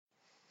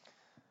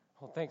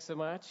Well, thanks so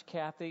much,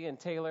 Kathy and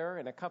Taylor,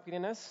 and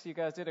accompanying us. You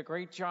guys did a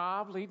great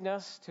job leading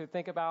us to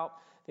think about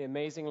the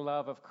amazing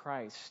love of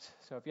Christ.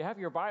 So if you have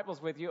your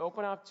Bibles with you,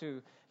 open up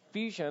to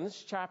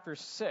Ephesians chapter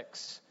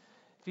 6.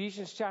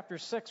 Ephesians chapter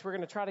 6, we're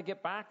going to try to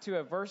get back to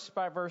a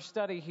verse-by-verse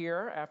study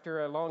here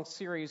after a long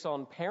series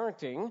on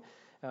parenting.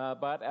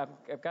 But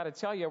I've got to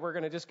tell you, we're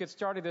going to just get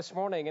started this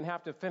morning and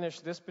have to finish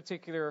this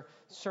particular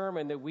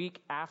sermon the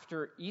week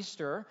after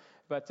Easter.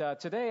 But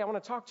today I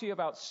want to talk to you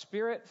about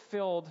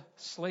spirit-filled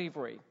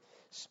slavery.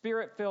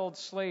 Spirit-filled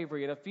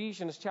slavery in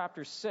Ephesians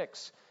chapter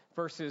 6,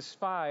 verses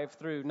 5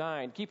 through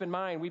 9. Keep in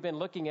mind, we've been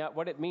looking at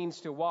what it means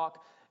to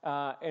walk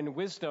in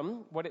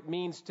wisdom, what it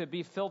means to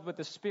be filled with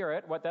the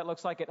Spirit, what that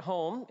looks like at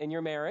home in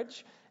your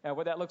marriage,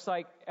 what that looks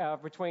like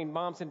between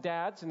moms and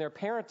dads and their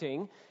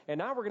parenting. And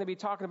now we're going to be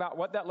talking about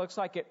what that looks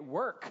like at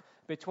work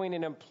between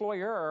an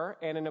employer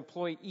and an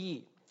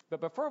employee. But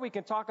before we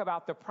can talk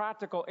about the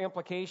practical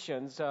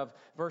implications of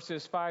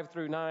verses 5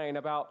 through 9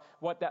 about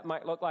what that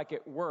might look like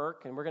at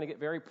work, and we're going to get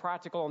very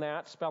practical in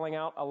that, spelling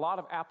out a lot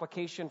of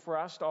application for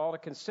us to all to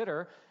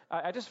consider,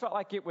 I just felt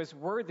like it was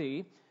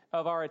worthy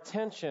of our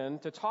attention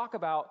to talk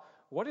about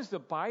what does the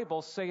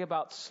Bible say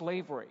about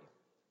slavery?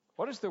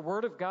 What does the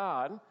Word of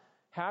God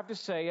have to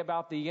say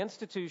about the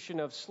institution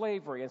of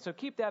slavery? And so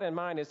keep that in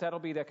mind, as that'll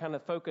be the kind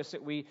of focus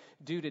that we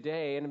do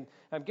today. And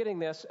I'm getting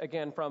this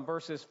again from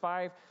verses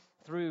 5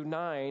 through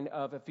 9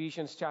 of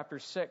Ephesians chapter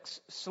 6.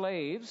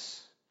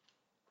 Slaves,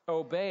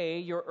 obey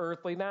your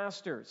earthly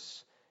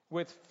masters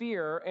with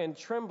fear and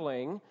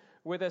trembling,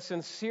 with a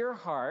sincere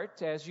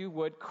heart as you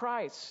would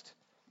Christ,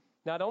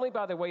 not only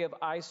by the way of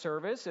eye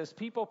service as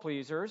people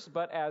pleasers,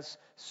 but as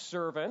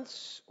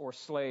servants or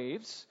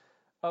slaves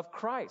of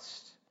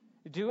Christ,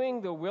 doing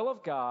the will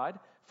of God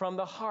from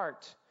the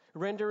heart,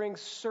 rendering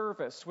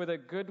service with a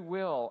good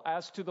will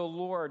as to the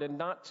Lord and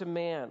not to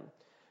man,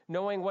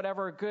 knowing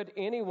whatever good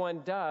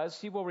anyone does,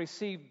 he will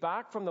receive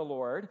back from the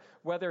Lord,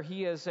 whether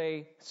he is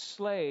a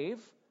slave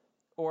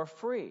or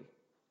free.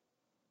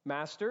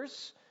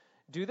 Masters,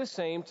 do the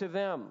same to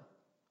them,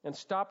 and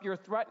stop your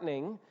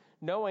threatening,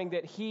 knowing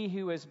that he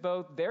who is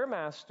both their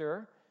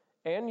master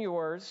and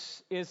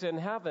yours is in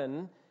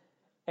heaven,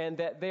 and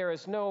that there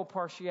is no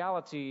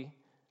partiality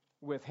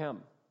with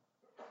him.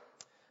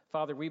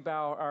 Father, we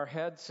bow our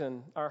heads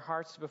and our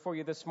hearts before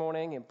you this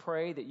morning and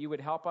pray that you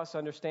would help us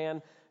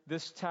understand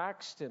this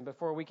text. And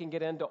before we can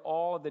get into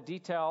all of the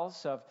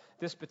details of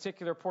this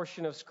particular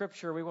portion of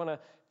Scripture, we want to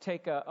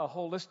take a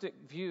holistic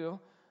view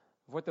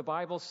of what the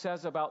Bible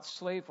says about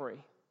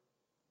slavery.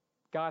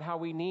 God, how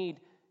we need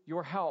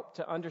your help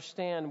to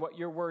understand what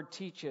your word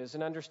teaches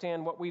and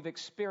understand what we've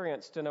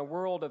experienced in a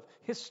world of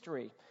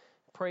history.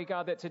 Pray,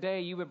 God, that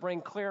today you would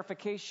bring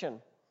clarification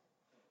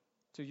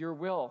to your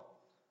will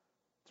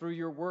through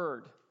your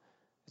word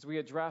as we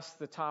address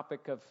the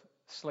topic of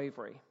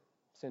slavery.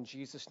 It's in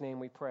Jesus' name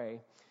we pray.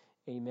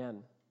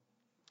 Amen.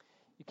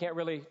 You can't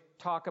really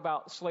talk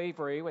about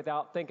slavery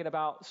without thinking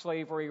about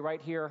slavery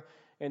right here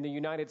in the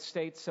United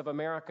States of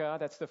America.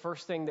 That's the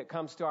first thing that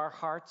comes to our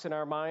hearts and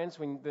our minds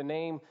when the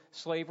name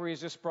slavery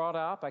is just brought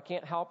up. I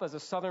can't help, as a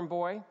Southern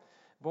boy,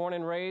 born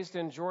and raised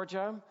in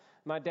Georgia.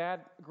 My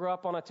dad grew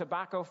up on a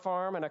tobacco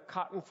farm and a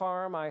cotton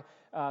farm. I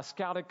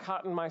scouted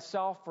cotton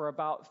myself for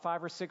about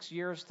 5 or 6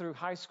 years through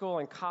high school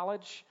and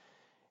college.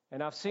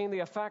 And I've seen the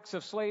effects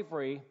of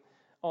slavery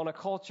on a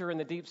culture in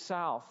the Deep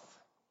South.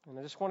 And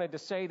I just wanted to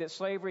say that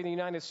slavery in the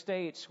United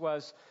States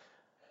was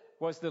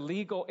the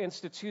legal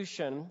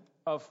institution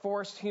of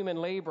forced human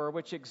labor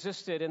which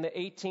existed in the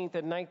 18th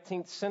and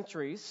 19th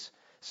centuries.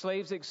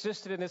 Slaves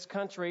existed in this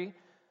country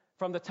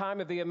from the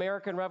time of the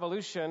American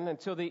Revolution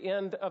until the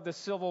end of the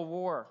Civil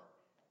War.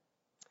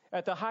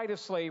 At the height of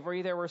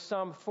slavery, there were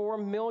some 4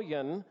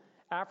 million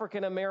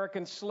African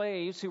American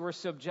slaves who were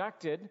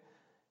subjected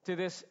to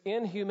this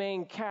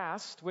inhumane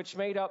caste, which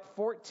made up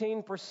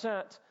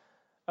 14%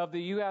 of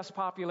the U.S.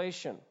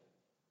 population.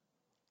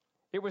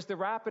 It was the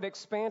rapid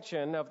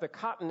expansion of the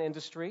cotton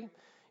industry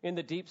in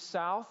the Deep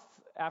South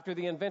after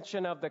the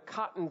invention of the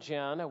cotton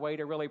gin, a way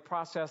to really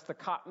process the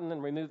cotton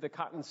and remove the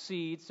cotton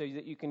seeds so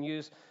that you can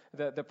use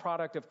the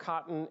product of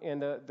cotton in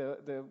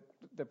the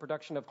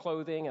production of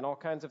clothing and all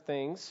kinds of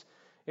things.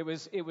 It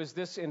was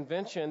this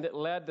invention that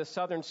led the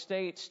southern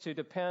states to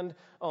depend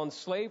on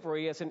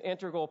slavery as an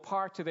integral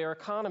part to their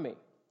economy.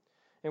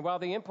 And while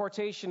the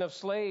importation of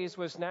slaves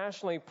was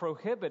nationally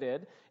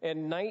prohibited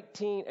in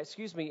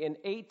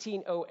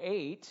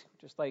 1808,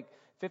 just like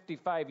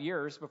 55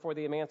 years before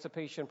the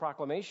Emancipation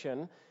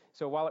Proclamation,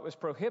 so while it was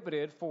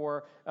prohibited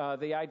for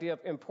the idea of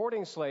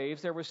importing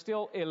slaves, there was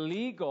still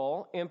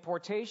illegal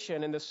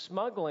importation and the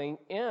smuggling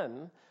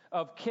in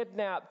of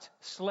kidnapped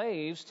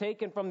slaves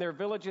taken from their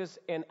villages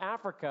in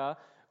Africa,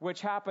 which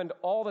happened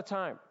all the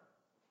time.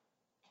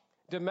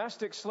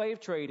 Domestic slave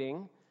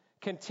trading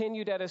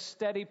continued at a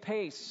steady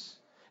pace.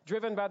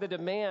 driven by the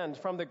demand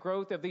from the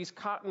growth of these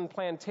cotton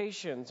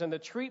plantations, and the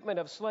treatment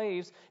of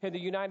slaves in the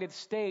United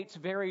States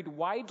varied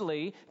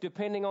widely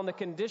depending on the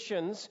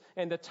conditions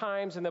and the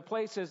times and the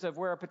places of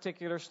where a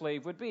particular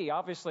slave would be.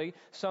 Obviously,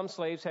 some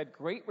slaves had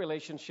great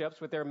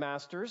relationships with their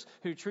masters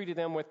who treated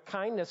them with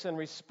kindness and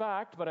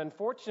respect, but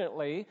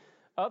unfortunately,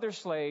 other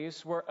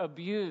slaves were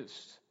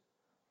abused.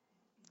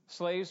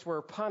 Slaves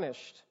were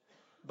punished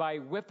by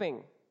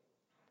whipping,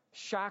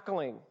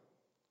 shackling,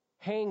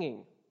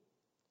 hanging,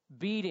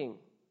 beating,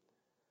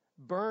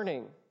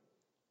 burning,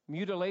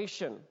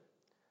 mutilation,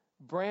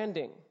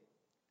 branding,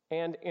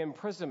 and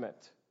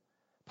imprisonment.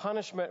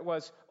 Punishment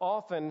was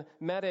often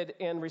meted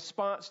in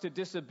response to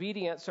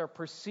disobedience or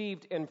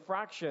perceived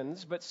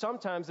infractions, but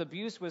sometimes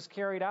abuse was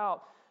carried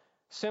out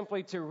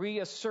simply to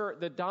reassert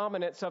the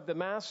dominance of the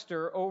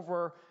master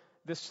over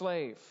the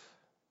slave.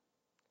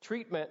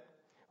 Treatment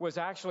was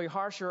actually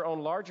harsher on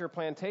larger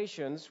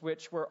plantations,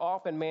 which were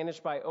often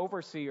managed by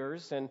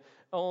overseers and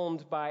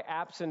owned by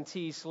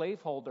absentee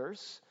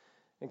slaveholders.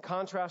 In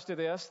contrast to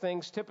this,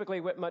 things typically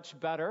went much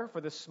better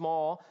for the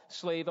small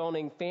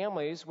slave-owning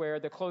families, where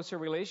the closer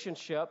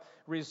relationship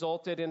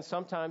resulted in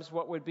sometimes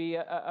what would be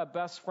a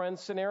best friend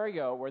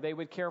scenario, where they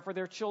would care for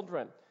their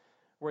children,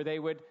 where they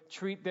would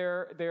treat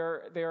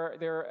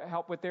their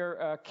help with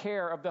their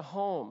care of the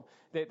home.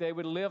 They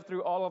would live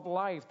through all of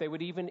life. They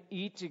would even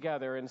eat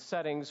together in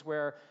settings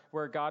where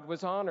God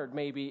was honored,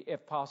 maybe,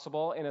 if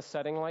possible, in a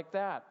setting like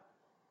that.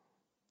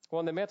 Well,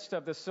 in the midst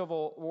of the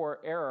Civil War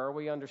era,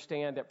 we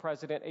understand that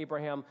President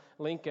Abraham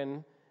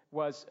Lincoln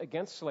was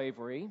against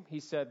slavery. He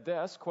said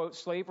this, quote,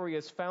 "Slavery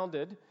is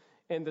founded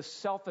in the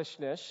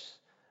selfishness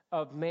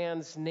of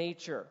man's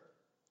nature.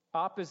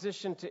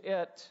 Opposition to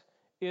it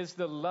is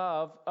the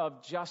love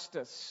of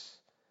justice.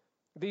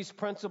 These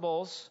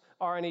principles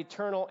are an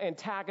eternal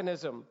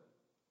antagonism.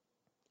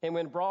 And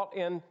when brought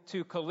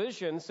into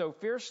collision so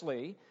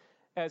fiercely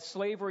as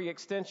slavery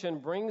extension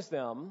brings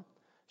them,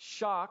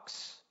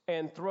 shocks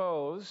and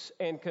throes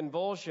and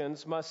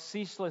convulsions must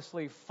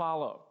ceaselessly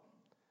follow."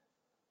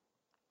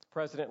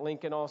 President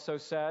Lincoln also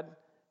said,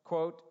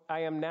 quote,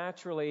 "I am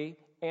naturally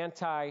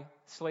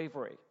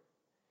anti-slavery.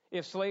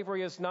 If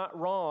slavery is not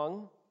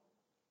wrong,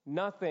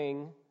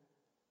 nothing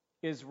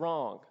is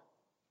wrong.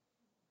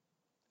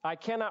 I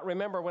cannot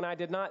remember when I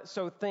did not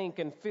so think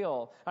and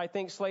feel. I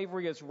think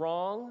slavery is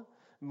wrong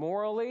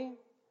morally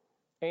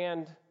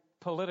and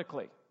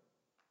politically."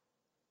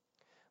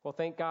 Well,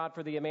 thank God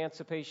for the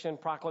Emancipation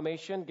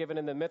Proclamation given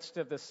in the midst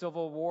of the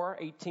Civil War,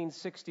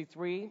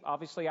 1863.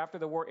 Obviously, after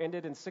the war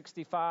ended in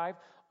 65,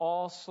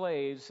 all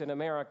slaves in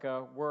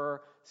America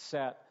were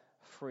set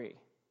free.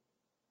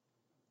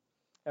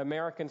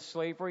 American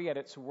slavery at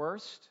its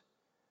worst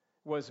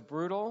was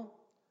brutal,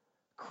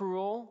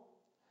 cruel,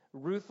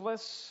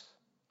 ruthless,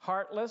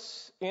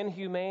 heartless,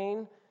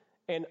 inhumane,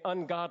 and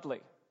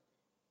ungodly.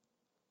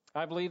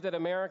 I believe that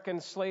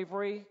American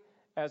slavery,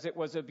 as it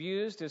was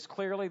abused, is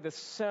clearly the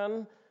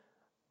sin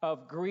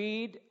of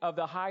greed of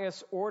the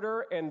highest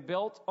order and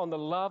built on the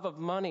love of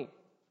money.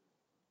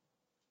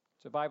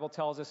 The Bible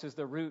tells us is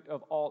the root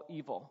of all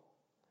evil.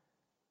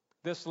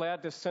 This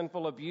led to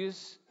sinful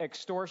abuse,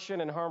 extortion,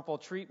 and harmful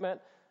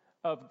treatment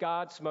of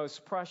God's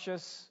most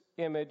precious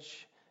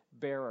image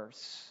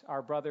bearers,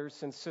 our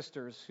brothers and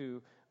sisters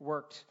who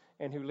worked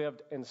and who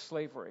lived in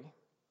slavery.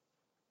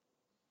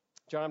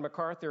 John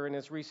MacArthur, in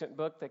his recent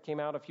book that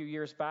came out a few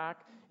years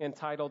back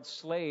entitled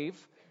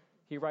Slave,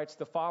 he writes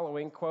the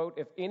following, quote,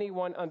 "If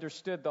anyone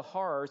understood the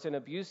horrors and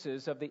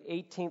abuses of the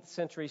 18th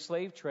century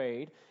slave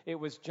trade, it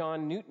was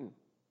John Newton,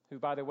 who,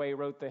 by the way,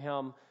 wrote the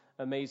hymn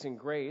Amazing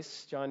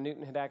Grace. John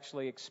Newton had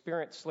actually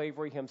experienced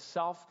slavery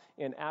himself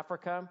in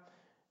Africa.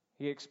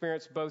 He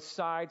experienced both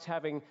sides,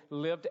 having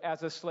lived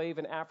as a slave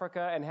in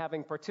Africa and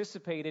having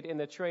participated in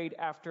the trade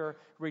after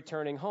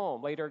returning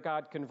home. Later,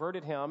 God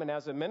converted him, and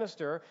as a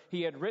minister,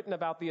 he had written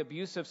about the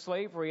abuse of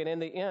slavery, and in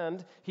the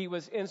end, he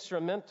was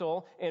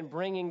instrumental in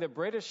bringing the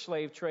British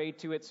slave trade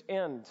to its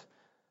end.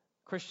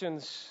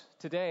 Christians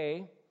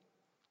today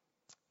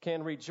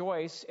can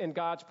rejoice in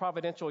God's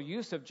providential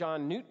use of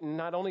John Newton,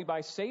 not only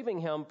by saving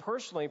him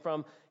personally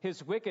from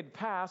his wicked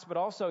past, but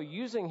also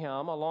using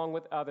him along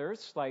with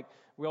others like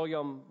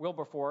William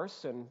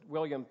Wilberforce and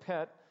William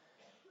Pitt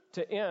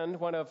to end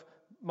one of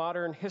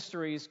modern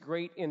history's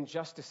great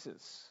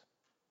injustices.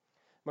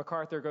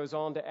 MacArthur goes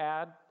on to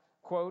add,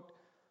 quote,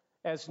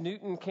 "As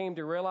Newton came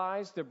to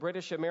realize, the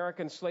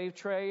British-American slave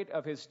trade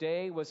of his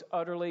day was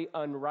utterly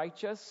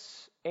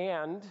unrighteous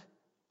and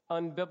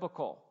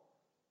unbiblical.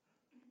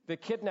 The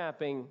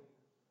kidnapping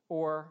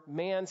or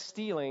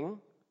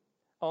man-stealing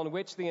on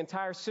which the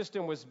entire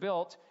system was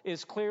built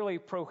is clearly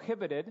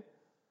prohibited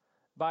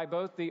by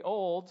both the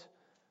Old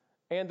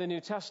and the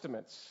New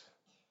Testaments.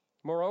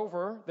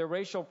 Moreover, the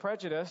racial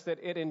prejudice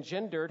that it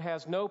engendered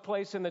has no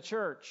place in the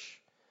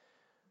church,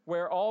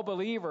 where all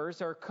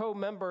believers are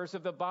co-members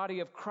of the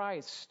body of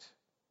Christ.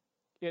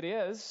 It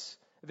is,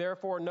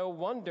 therefore, no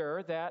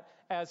wonder that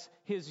as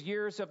his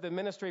years of the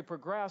ministry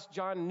progressed,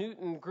 John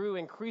Newton grew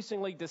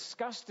increasingly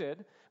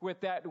disgusted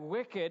with that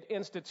wicked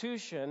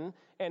institution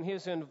and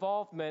his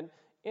involvement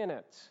in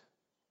it.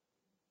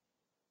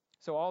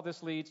 So all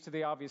this leads to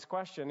the obvious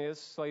question, is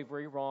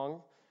slavery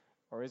wrong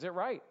or is it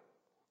right?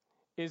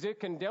 Is it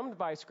condemned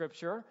by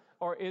Scripture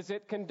or is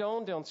it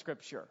condoned in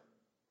Scripture?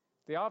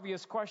 The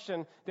obvious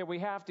question that we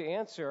have to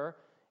answer,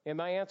 and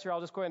my answer,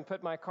 I'll just go ahead and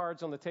put my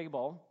cards on the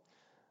table.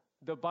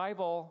 The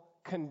Bible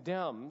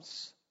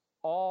condemns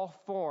all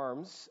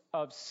forms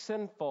of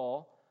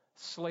sinful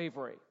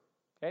slavery.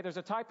 Okay, there's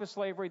a type of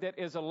slavery that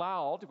is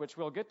allowed, which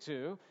we'll get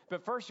to,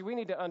 but first we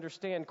need to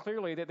understand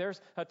clearly that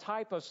there's a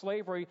type of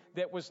slavery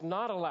that was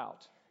not allowed,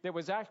 that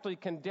was actually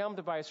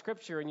condemned by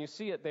Scripture, and you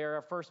see it there,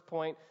 a first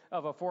point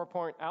of a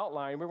 4-point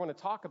outline. We're going to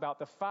talk about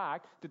the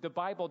fact that the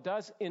Bible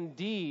does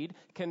indeed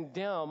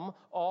condemn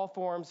all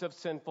forms of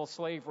sinful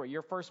slavery.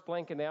 Your first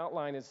blank in the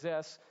outline is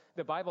this: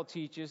 the Bible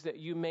teaches that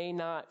you may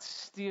not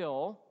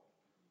steal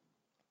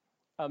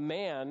a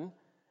man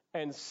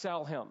and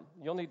sell him.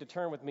 You'll need to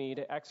turn with me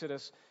to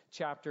Exodus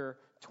chapter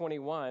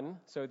 21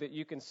 so that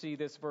you can see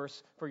this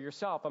verse for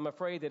yourself. I'm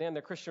afraid that in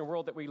the Christian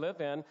world that we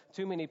live in,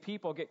 too many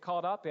people get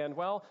caught up in,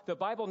 well, the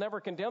Bible never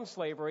condemns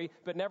slavery,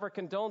 but never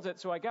condones it,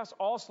 so I guess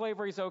all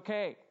slavery is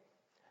okay.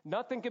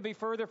 Nothing could be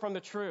further from the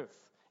truth.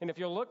 And if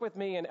you'll look with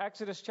me in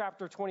Exodus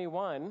chapter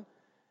 21,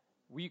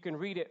 you can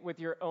read it with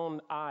your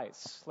own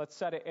eyes. Let's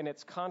set it in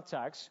its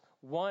context.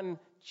 One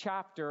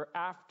chapter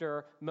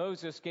after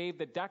Moses gave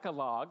the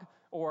Decalogue,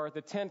 or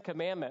the 10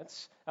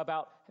 Commandments,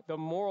 about the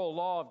moral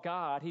law of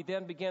God, he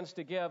then begins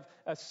to give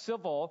a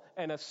civil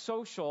and a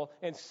social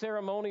and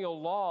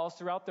ceremonial laws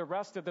throughout the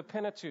rest of the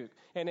Pentateuch.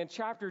 And in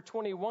chapter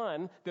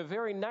 21, the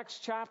very next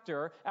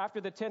chapter after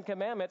the 10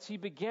 Commandments, he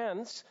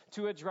begins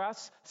to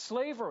address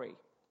slavery.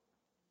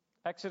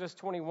 Exodus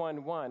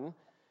 21:1.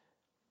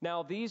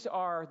 Now these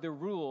are the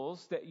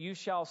rules that you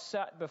shall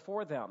set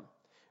before them.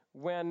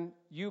 When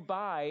you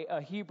buy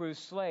a Hebrew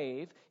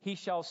slave, he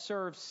shall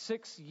serve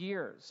 6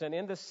 years, and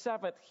in the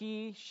 7th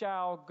he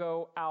shall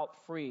go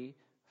out free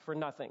for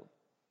nothing.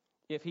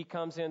 If he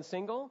comes in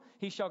single,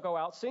 he shall go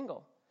out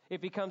single.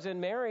 If he comes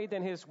in married,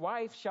 then his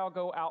wife shall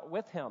go out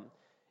with him.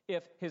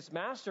 If his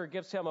master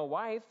gives him a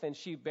wife, and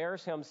she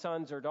bears him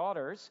sons or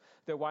daughters,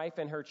 the wife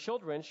and her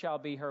children shall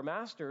be her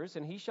master's,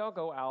 and he shall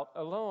go out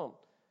alone.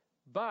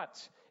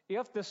 But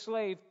if the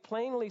slave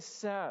plainly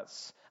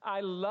says, I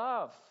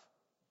love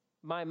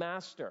my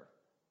master,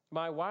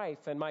 my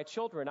wife, and my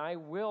children, I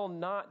will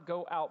not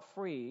go out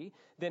free,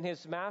 then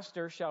his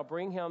master shall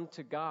bring him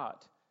to God,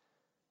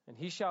 and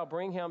he shall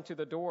bring him to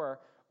the door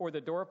or the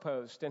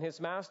doorpost, and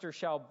his master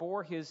shall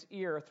bore his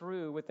ear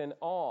through with an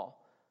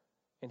awl,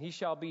 and he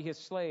shall be his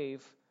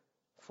slave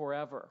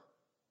forever.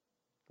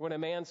 When a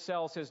man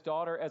sells his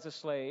daughter as a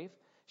slave,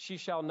 she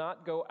shall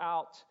not go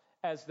out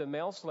as the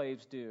male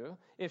slaves do.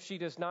 If she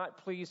does not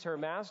please her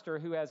master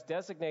who has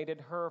designated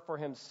her for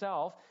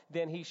himself,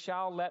 then he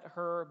shall let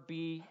her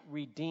be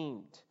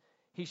redeemed.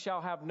 He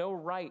shall have no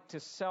right to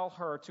sell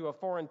her to a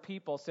foreign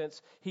people,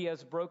 since he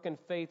has broken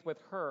faith with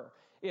her.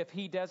 If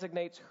he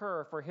designates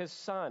her for his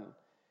son,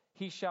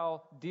 he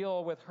shall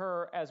deal with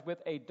her as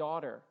with a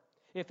daughter.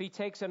 If he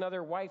takes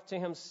another wife to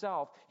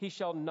himself, he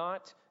shall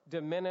not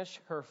diminish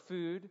her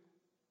food,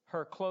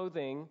 her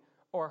clothing,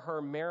 or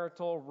her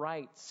marital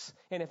rights.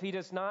 And if he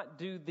does not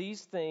do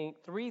these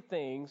three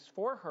things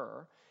for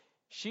her,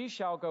 she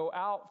shall go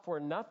out for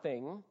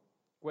nothing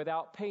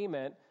without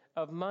payment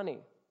of money.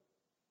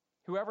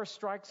 Whoever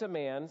strikes a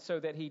man so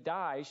that he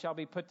dies shall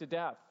be put to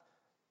death.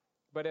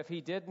 But if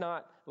he did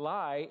not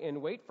lie in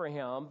wait for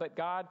him, but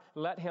God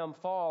let him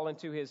fall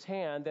into his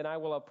hand, then I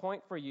will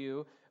appoint for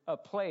you a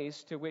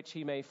place to which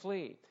he may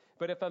flee.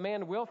 But if a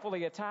man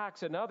willfully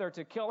attacks another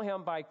to kill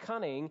him by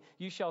cunning,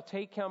 you shall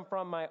take him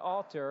from my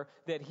altar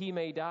that he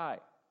may die.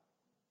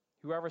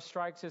 Whoever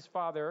strikes his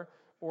father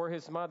or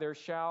his mother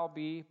shall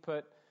be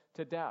put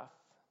to death.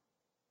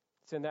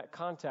 It's in that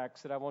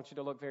context that I want you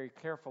to look very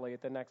carefully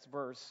at the next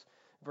verse,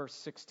 verse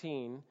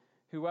 16.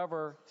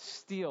 Whoever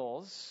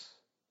steals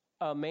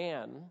a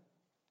man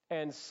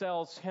and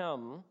sells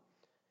him,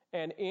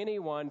 and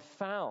anyone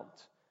found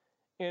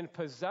in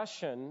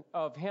possession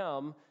of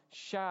him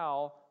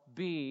shall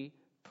be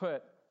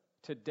put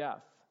to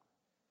death.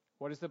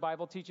 What does the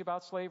Bible teach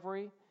about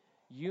slavery?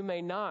 You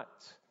may not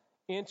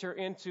enter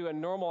into a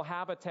normal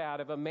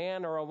habitat of a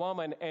man or a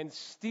woman and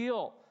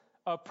steal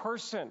a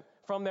person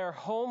from their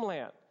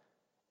homeland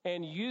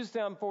and use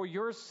them for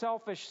your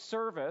selfish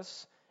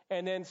service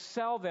and then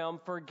sell them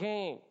for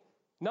gain.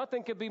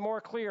 Nothing could be more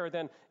clear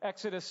than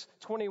Exodus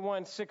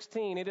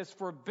 21:16. It is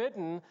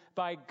forbidden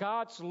by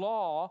God's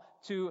law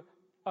to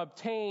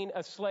obtain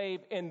a slave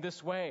in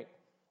this way.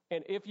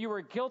 And if you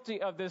were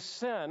guilty of this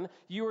sin,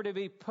 you were to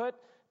be put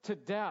to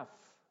death.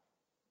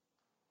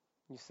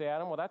 You say,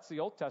 Adam, well, that's the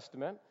Old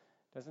Testament.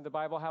 Doesn't the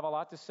Bible have a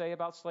lot to say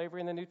about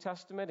slavery in the New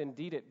Testament?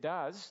 Indeed, it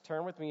does.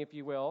 Turn with me, if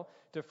you will,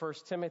 to 1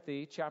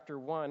 Timothy chapter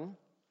 1.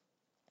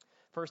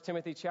 1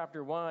 Timothy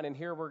chapter 1, and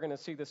here we're going to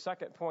see the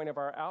second point of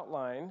our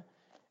outline.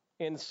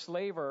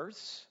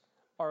 Enslavers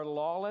are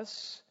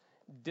lawless,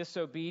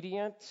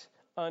 disobedient,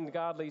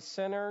 ungodly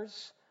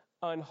sinners,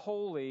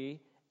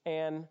 unholy,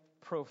 and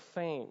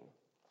profane.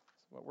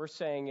 What we're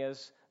saying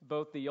is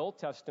both the Old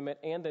Testament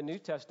and the New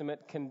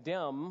Testament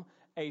condemn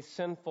a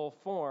sinful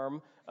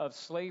form of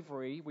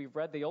slavery. We've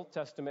read the Old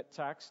Testament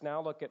text.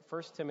 Now look at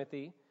 1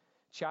 Timothy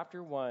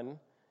chapter 1,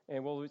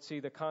 and we'll see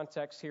the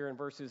context here in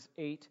verses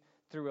 8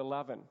 through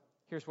 11.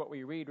 Here's what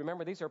we read.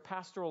 Remember, these are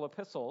pastoral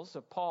epistles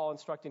of Paul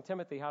instructing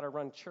Timothy how to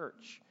run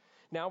church.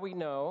 Now we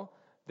know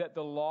that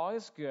the law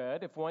is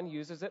good if one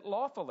uses it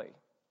lawfully.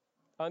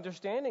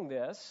 Understanding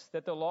this,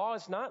 that the law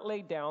is not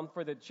laid down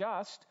for the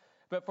just,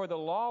 but for the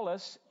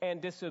lawless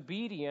and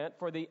disobedient,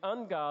 for the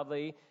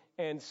ungodly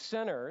and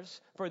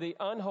sinners, for the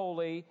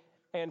unholy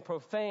and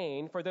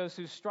profane, for those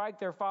who strike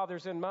their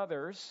fathers and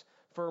mothers,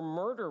 for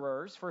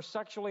murderers, for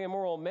sexually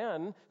immoral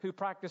men who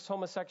practice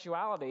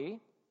homosexuality.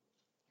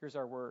 Here's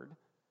our word.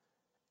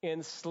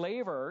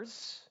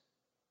 Enslavers,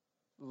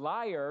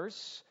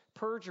 liars,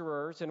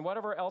 perjurers, and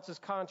whatever else is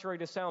contrary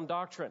to sound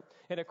doctrine,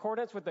 in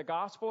accordance with the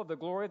gospel of the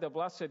glory of the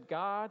blessed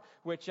God,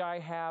 which I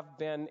have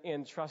been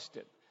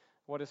entrusted.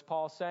 What is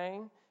Paul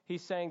saying?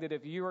 He's saying that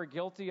if you are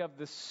guilty of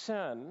the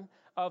sin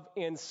of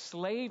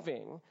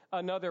enslaving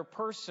another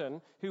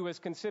person who is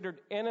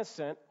considered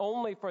innocent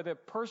only for the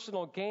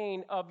personal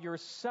gain of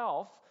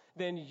yourself,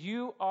 then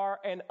you are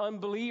an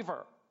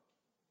unbeliever.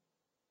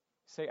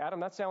 Say, Adam,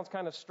 that sounds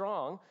kind of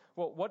strong.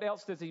 Well, what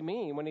else does he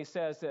mean when he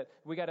says that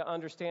we got to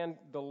understand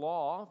the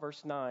law,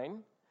 verse 9,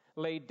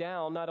 laid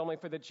down not only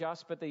for the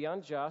just but the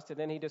unjust? And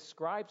then he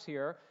describes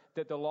here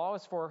that the law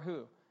is for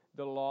who?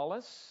 The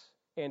lawless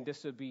and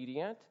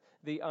disobedient,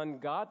 the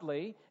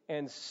ungodly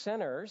and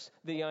sinners,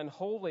 the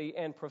unholy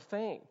and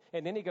profane.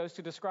 And then he goes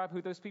to describe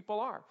who those people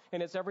are.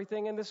 And it's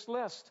everything in this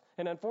list.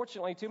 And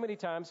unfortunately, too many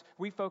times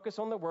we focus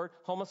on the word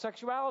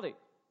homosexuality.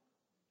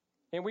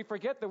 And we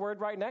forget the word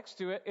right next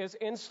to it is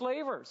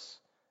enslavers.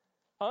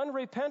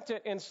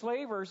 Unrepentant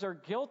enslavers are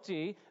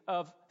guilty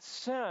of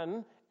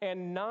sin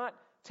and not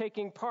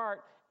taking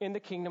part in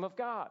the kingdom of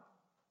God.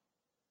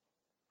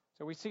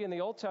 So we see in the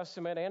Old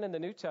Testament and in the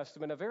New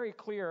Testament a very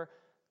clear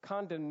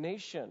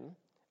condemnation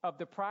of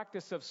the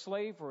practice of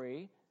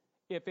slavery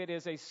if it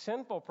is a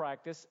sinful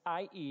practice,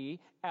 i.e.,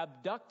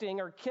 abducting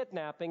or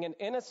kidnapping an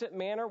innocent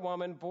man or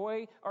woman,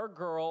 boy or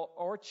girl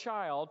or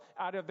child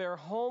out of their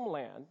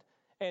homeland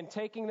and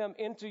taking them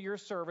into your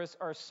service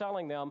or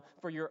selling them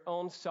for your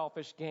own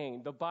selfish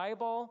gain. The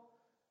Bible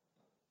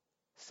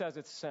says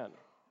it's sin.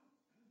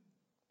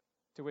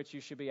 To which you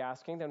should be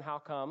asking, then how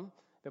come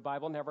the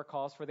Bible never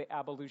calls for the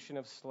abolition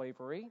of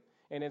slavery?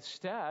 And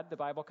instead, the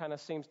Bible kind of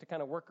seems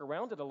to work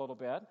around it a little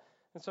bit.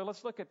 And so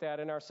let's look at that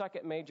in our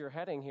second major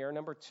heading here.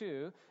 Number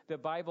 2, the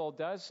Bible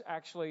does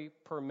actually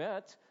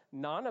permit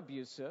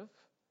non-abusive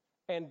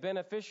and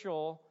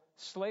beneficial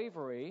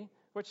slavery,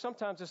 which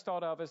sometimes is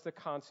thought of as the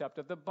concept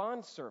of the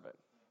bondservant.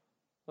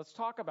 Let's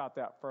talk about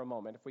that for a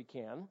moment if we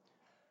can.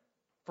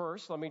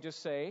 First, let me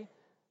just say,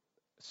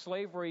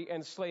 slavery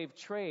and slave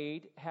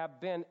trade have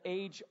been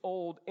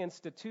age-old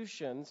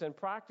institutions and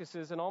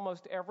practices in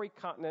almost every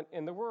continent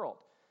in the world.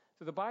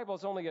 So the Bible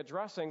is only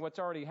addressing what's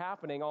already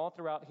happening all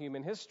throughout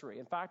human history.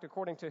 In fact,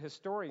 according to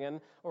historian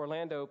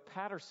Orlando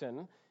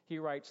Patterson, he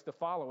writes the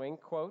following,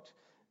 quote,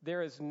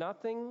 "There is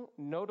nothing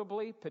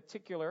notably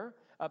particular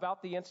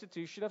about the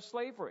institution of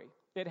slavery.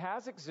 It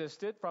has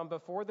existed from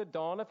before the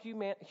dawn of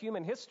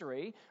human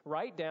history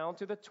right down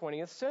to the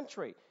 20th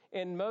century.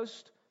 In the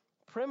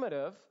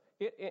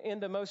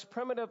most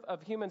primitive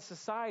of human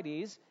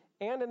societies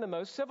and in the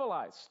most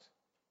civilized.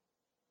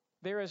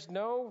 There is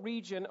no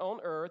region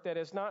on earth that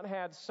has not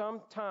had at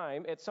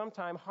some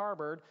time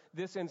harbored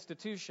this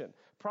institution.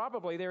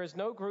 Probably there is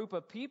no group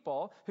of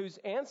people whose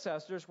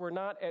ancestors were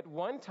not at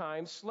one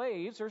time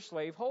slaves or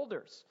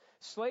slaveholders.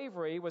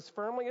 Slavery was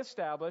firmly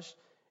established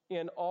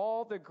in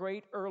all the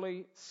great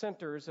early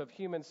centers of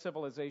human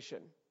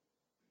civilization."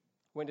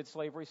 When did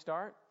slavery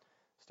start?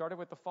 It started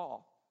with the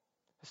fall.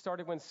 It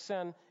started when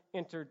sin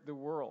entered the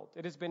world.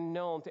 It has been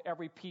known to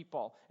every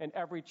people and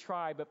every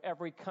tribe of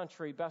every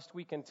country, best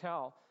we can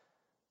tell.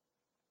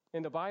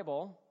 In the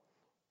Bible,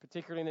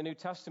 particularly in the New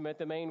Testament,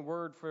 the main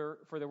word for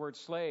the word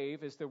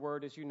slave is the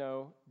word, as you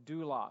know,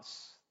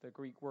 doulos, the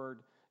Greek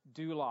word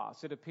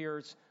doulos. It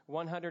appears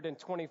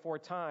 124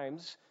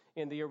 times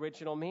in the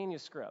original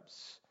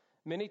manuscripts.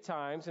 Many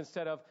times,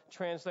 instead of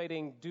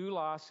translating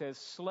doulos as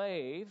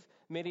slave,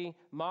 many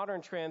modern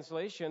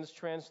translations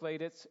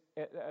translate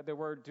the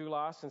word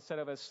doulos instead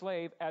of as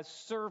slave as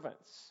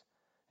servants.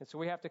 And so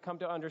we have to come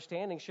to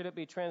understanding, should it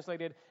be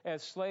translated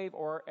as slave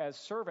or as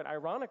servant?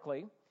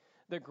 Ironically,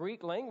 the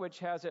Greek language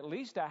has at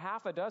least a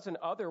half a dozen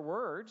other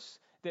words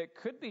that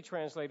could be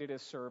translated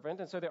as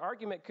servant. And so the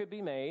argument could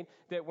be made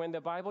that when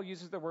the Bible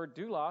uses the word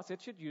doulos, it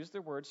should use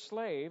the word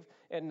slave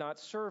and not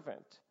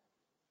servant.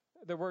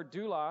 The word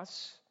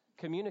doulos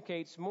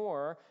communicates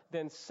more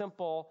than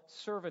simple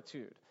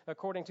servitude.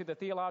 According to the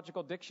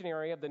Theological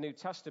Dictionary of the New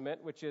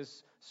Testament, which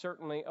is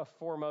certainly a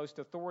foremost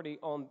authority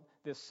on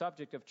this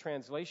subject of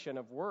translation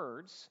of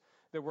words,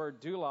 the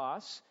word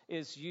doulos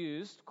is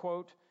used,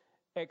 quote,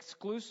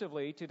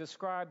 exclusively to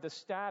describe the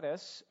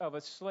status of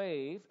a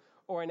slave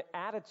or an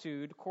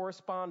attitude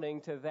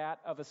corresponding to that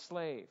of a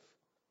slave.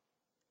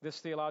 This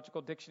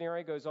theological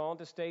dictionary goes on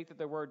to state that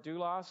the word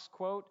doulos,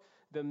 quote,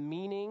 the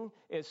meaning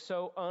is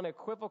so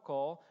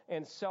unequivocal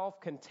and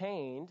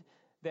self-contained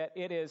that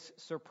it is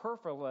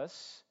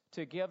superfluous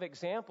to give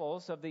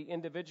examples of the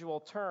individual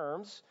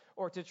terms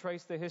or to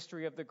trace the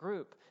history of the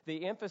group.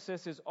 The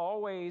emphasis is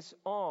always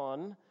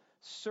on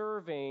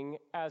serving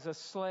as a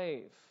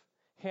slave.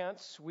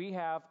 Hence, we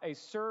have a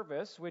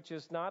service which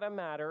is not a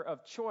matter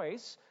of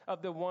choice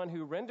of the one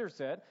who renders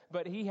it,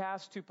 but he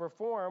has to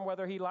perform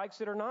whether he likes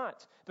it or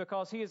not,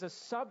 because he is a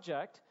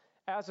subject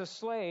as a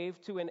slave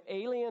to an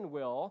alien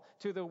will,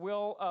 to the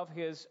will of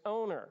his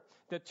owner.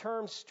 The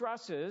term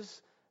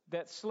stresses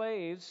that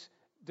slaves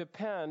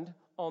depend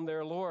on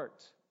their Lord.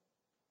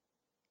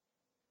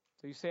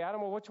 So you say,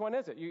 Adam, well, which one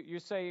is it? You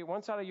say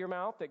one side of your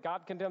mouth that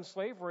God condemns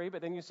slavery,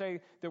 but then you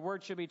say the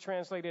word should be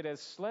translated as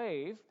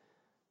slave.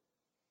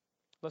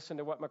 Listen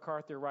to what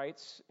MacArthur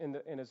writes in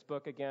his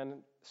book, again,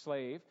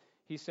 Slave.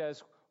 He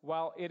says,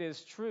 while it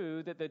is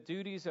true that the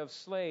duties of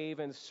slave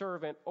and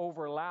servant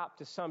overlap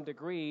to some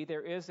degree,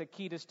 there is a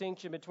key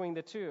distinction between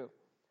the two.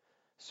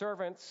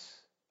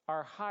 Servants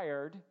are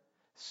hired,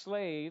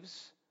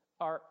 slaves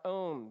are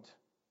owned.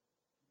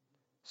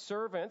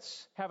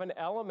 Servants have an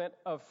element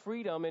of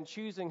freedom in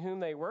choosing whom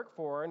they work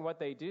for and what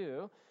they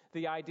do.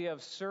 The idea of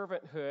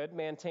servanthood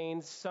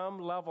maintains some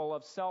level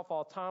of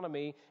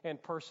self-autonomy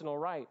and personal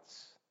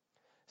rights.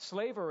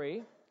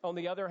 Slaves, on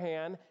the other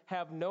hand,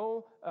 have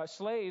no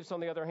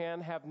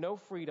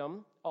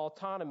freedom,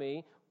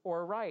 autonomy,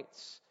 or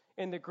rights.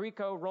 In the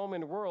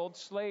Greco-Roman world,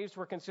 slaves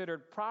were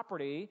considered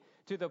property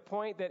to the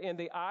point that in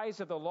the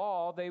eyes of the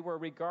law, they were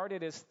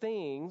regarded as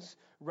things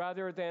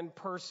rather than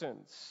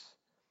persons.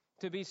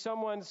 To be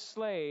someone's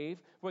slave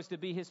was to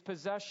be his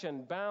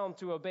possession, bound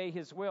to obey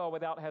his will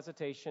without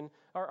hesitation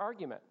or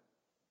argument.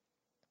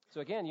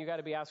 So again, you got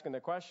to be asking the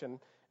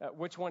question,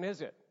 which one is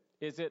it?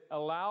 Is it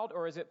allowed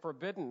or is it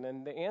forbidden?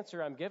 And the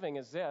answer I'm giving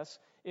is this.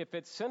 If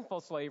it's sinful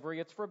slavery,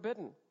 it's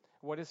forbidden.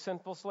 What is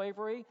sinful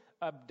slavery?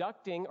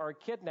 Abducting or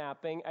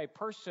kidnapping a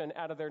person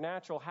out of their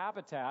natural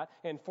habitat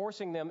and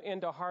forcing them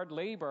into hard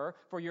labor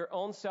for your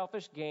own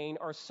selfish gain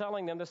or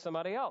selling them to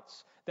somebody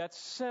else. That's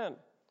sin.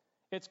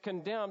 It's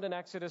condemned in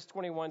Exodus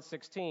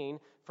 21:16,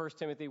 1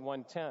 Timothy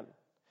 1:10.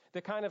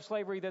 The kind of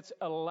slavery that's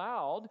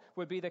allowed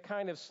would be the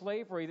kind of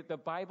slavery that the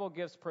Bible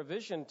gives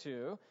provision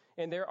to,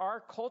 and there are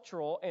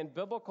cultural and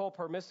biblical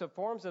permissive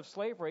forms of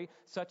slavery,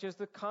 such as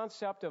the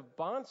concept of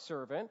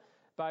bondservant,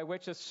 by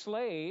which a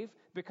slave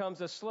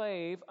becomes a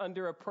slave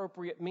under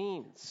appropriate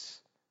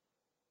means.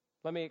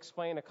 Let me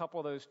explain a couple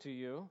of those to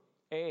you.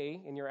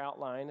 A, in your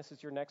outline, this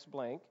is your next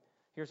blank.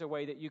 Here's a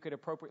way that you could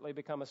appropriately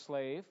become a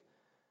slave.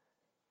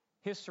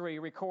 History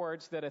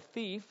records that a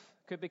thief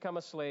could become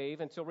a slave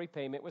until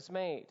repayment was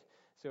made.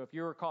 So if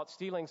you were caught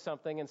stealing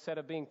something, instead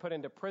of being put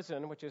into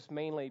prison, which is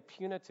mainly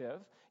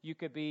punitive, you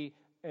could be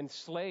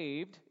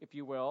enslaved, if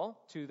you will,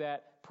 to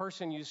that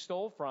person you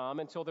stole from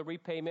until the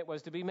repayment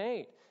was to be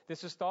made.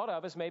 This is thought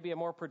of as maybe a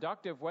more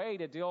productive way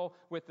to deal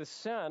with the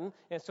sin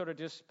instead of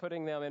just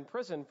putting them in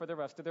prison for the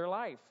rest of their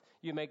life.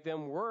 You make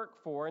them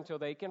work for until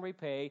they can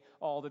repay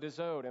all that is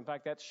owed. In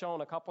fact, that's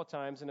shown a couple of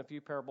times in a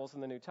few parables in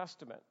the New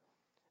Testament.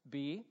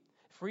 B,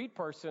 freed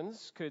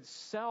persons could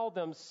sell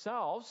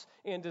themselves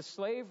into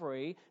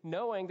slavery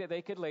knowing that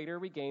they could later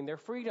regain their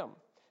freedom.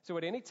 So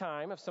at any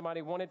time, if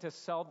somebody wanted to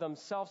sell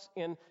themselves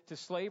into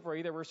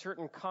slavery, there were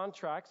certain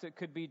contracts that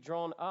could be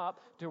drawn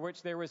up to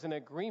which there was an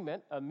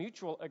agreement, a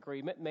mutual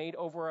agreement made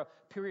over a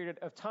period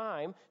of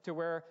time to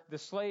where the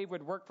slave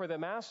would work for the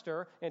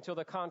master until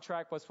the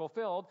contract was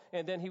fulfilled,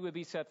 and then he would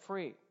be set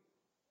free.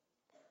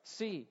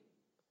 C,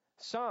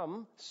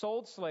 some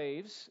sold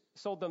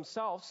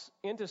themselves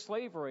into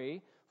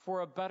slavery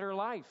for a better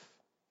life,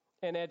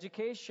 an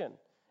education,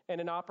 and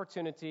an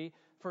opportunity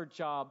for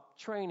job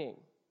training.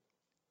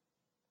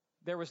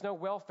 There was no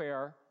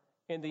welfare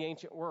in the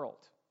ancient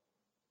world.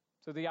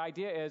 So the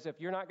idea is if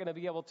you're not going to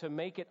be able to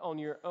make it on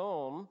your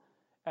own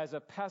as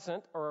a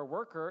peasant or a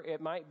worker, it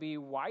might be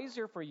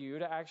wiser for you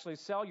to actually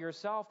sell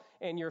yourself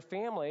and your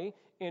family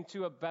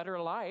into a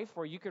better life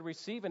where you could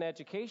receive an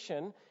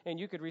education and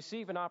you could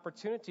receive an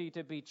opportunity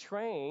to be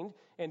trained.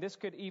 And this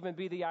could even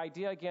be the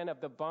idea again of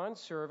the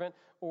bondservant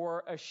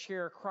or a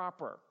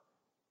sharecropper.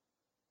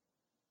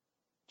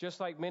 Just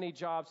like many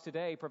jobs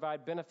today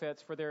provide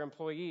benefits for their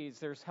employees,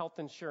 there's health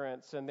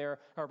insurance and there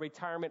are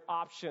retirement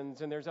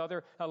options and there's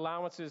other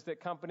allowances that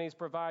companies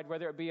provide,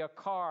 whether it be a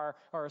car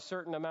or a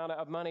certain amount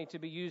of money to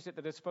be used at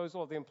the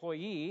disposal of the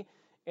employee.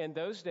 In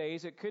those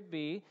days, it could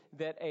be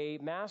that a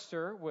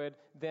master would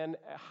then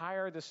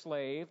hire the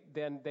slave,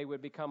 then they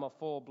would become a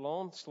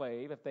full-blown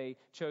slave if they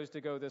chose to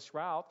go this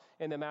route,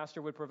 and the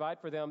master would provide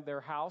for them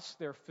their house,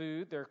 their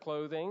food, their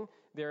clothing,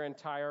 their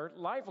entire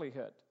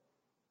livelihood.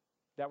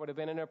 That would have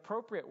been an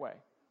appropriate way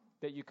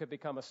that you could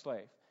become a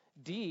slave.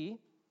 D,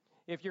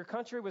 if your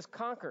country was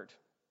conquered,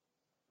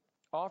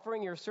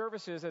 offering your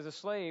services as a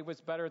slave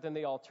was better than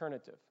the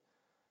alternative.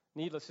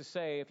 Needless to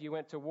say, if you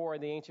went to war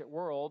in the ancient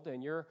world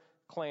and your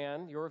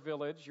clan, your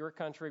village, your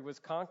country was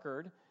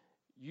conquered,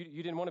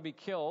 you didn't want to be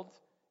killed.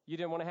 You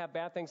didn't want to have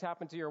bad things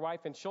happen to your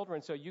wife and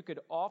children, so you could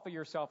offer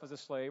yourself as a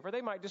slave, or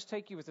they might just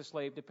take you as a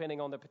slave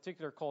depending on the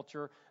particular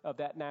culture of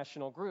that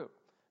national group.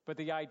 But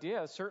the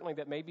idea is certainly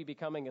that maybe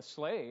becoming a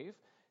slave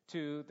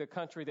to the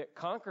country that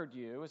conquered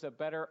you is a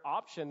better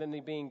option than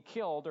being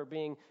killed or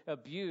being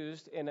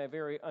abused in a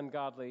very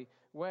ungodly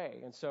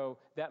way. And so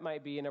that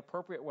might be an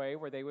appropriate way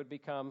where they would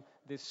become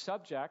the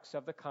subjects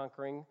of the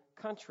conquering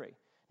country.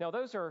 Now,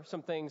 those are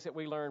some things that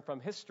we learn from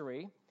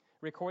history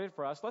recorded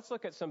for us. Let's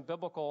look at some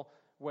biblical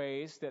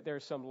ways that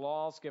there's some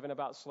laws given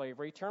about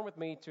slavery. Turn with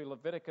me to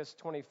Leviticus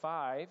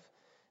 25.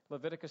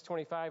 Leviticus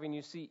 25, and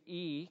you see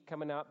E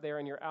coming out there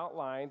in your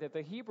outline, that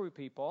the Hebrew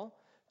people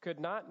could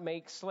not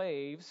make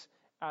slaves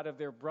out of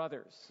their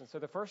brothers. And so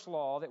the first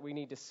law that we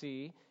need to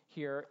see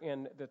here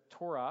in the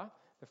Torah,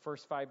 the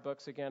first 5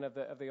 books again of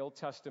the Old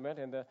Testament,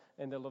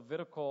 and the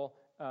Levitical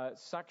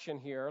section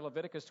here,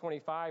 Leviticus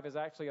 25 is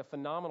actually a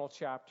phenomenal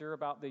chapter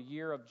about the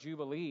year of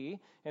Jubilee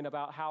and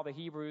about how the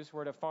Hebrews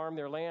were to farm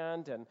their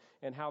land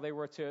and how they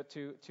were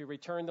to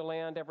return the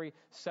land every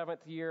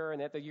 7th year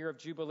and at the year of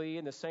Jubilee,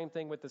 and the same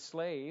thing with the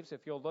slaves.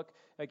 If you'll look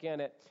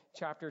again at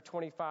chapter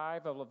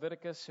 25 of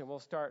Leviticus, and we'll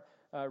start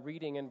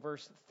reading in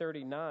verse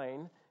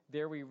 39.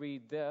 There we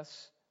read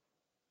this.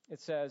 It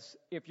says,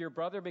 "If your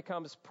brother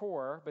becomes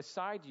poor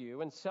beside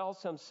you and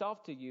sells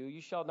himself to you, you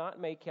shall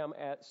not make him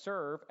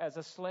serve as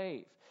a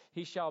slave.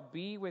 He shall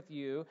be with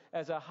you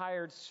as a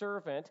hired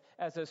servant,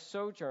 as a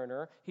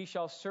sojourner. He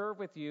shall serve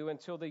with you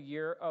until the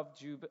year of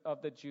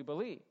the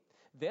Jubilee.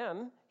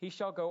 Then he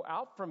shall go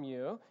out from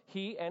you,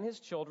 he and his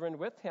children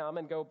with him,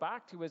 and go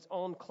back to his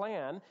own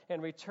clan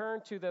and return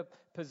to the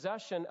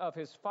possession of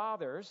his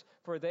fathers,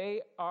 for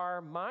they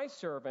are my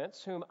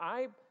servants, whom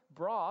I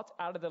brought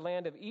out of the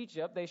land of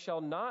Egypt. They shall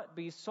not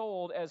be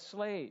sold as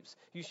slaves.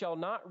 You shall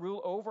not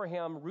rule over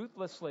him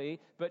ruthlessly,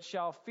 but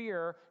shall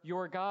fear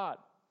your God."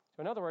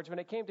 So in other words, when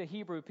it came to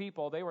Hebrew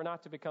people, they were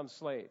not to become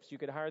slaves. You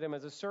could hire them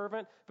as a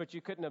servant, but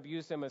you couldn't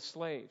abuse them as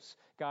slaves.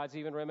 God's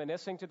even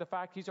reminiscing to the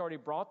fact he's already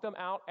brought them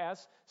out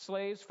as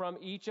slaves from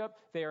Egypt.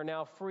 They are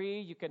now free.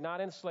 You could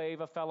not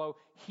enslave a fellow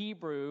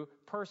Hebrew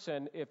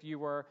person if you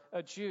were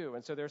a Jew.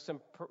 And so there's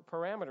some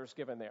parameters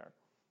given there.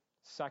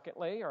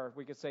 Secondly, or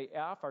we could say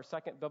F, our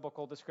second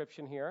biblical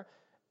description here,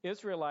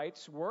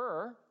 Israelites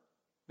were,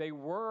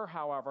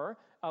 however,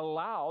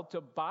 allowed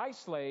to buy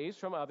slaves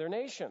from other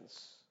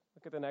nations.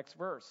 Look at the next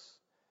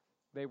verse.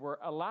 They were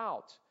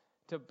allowed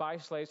to buy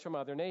slaves from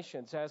other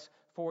nations. "As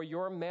for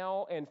your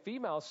male and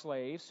female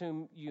slaves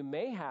whom you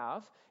may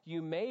have,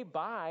 you may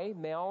buy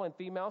male and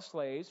female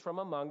slaves from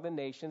among the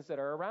nations that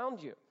are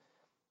around you.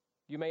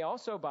 You may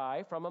also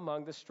buy from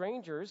among the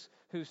strangers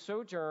who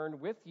sojourn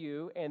with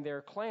you and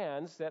their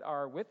clans that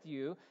are with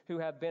you, who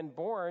have been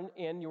born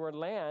in your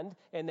land,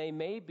 and they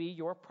may be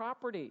your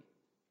property.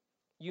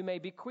 You may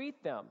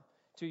bequeath them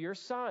to your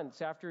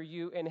sons after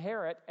you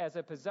inherit as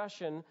a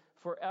possession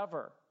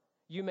forever.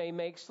 You may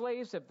make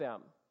slaves of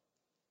them.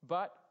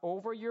 But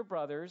over your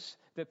brothers,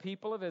 the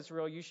people of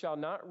Israel, you shall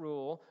not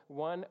rule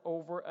one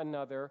over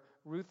another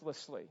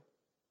ruthlessly."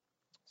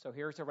 So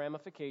here's a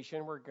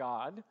ramification where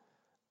God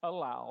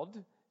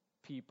allowed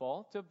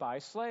people to buy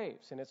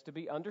slaves. And it's to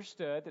be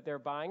understood that they're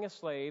buying a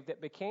slave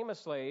that became a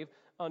slave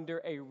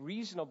under a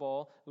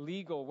reasonable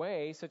legal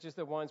way, such as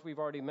the ones we've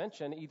already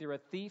mentioned, either a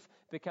thief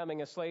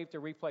becoming a slave to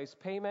replace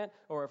payment,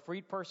 or a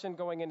freed person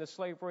going into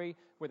slavery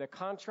with a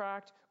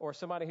contract, or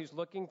somebody who's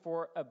looking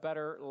for a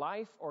better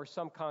life, or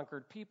some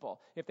conquered people.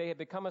 If they had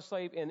become a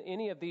slave in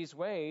any of these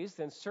ways,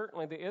 then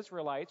certainly the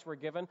Israelites were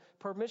given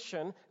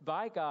permission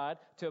by God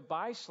to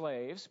buy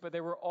slaves, but they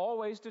were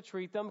always to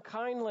treat them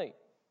kindly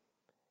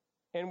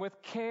and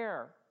with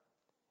care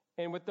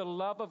and with the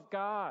love of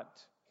God.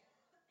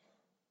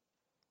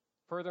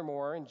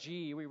 Furthermore, in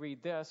G, we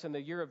read this: "In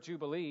the year of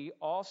Jubilee,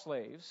 all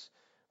slaves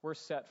were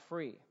set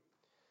free."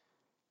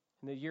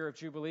 In the year of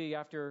Jubilee,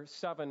 after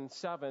 7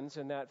 sevens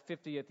in that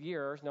 50th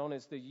year, known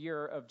as the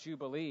year of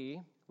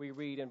Jubilee, we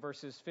read in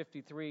verses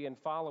 53 and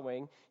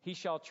following, "He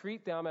shall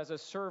treat them as a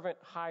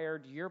servant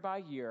hired year by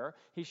year.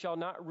 He shall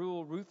not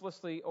rule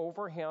ruthlessly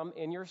over him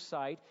in your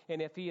sight.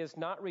 And if he is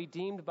not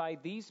redeemed by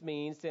these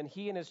means, then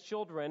he and his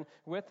children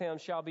with him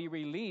shall be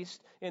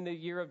released in the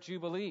year of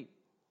Jubilee.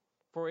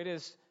 For it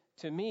is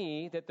to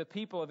me that the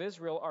people of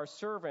Israel are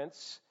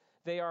servants.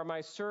 They are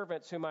my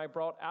servants whom I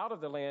brought out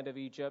of the land of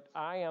Egypt.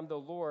 I am the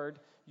Lord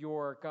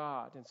your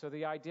God." And so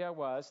the idea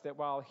was that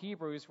while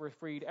Hebrews were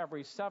freed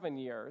every 7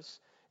 years,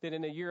 that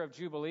in the year of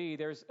Jubilee,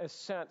 there's a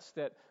sense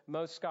that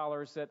most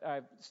scholars that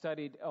I've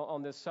studied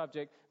on this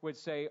subject would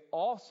say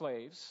all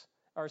slaves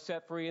are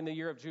set free in the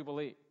year of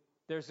Jubilee.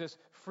 There's this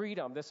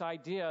freedom, this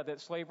idea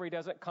that slavery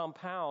doesn't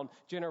compound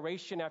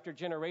generation after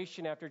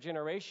generation after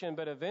generation,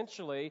 but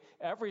eventually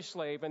every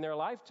slave in their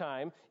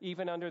lifetime,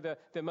 even under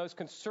the most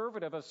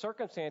conservative of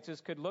circumstances,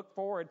 could look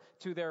forward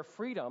to their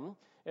freedom,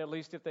 at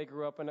least if they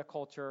grew up in a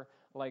culture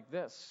like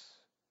this.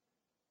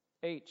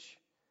 H,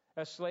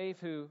 a slave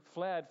who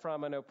fled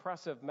from an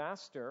oppressive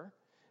master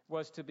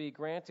was to be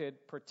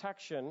granted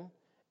protection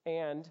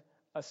and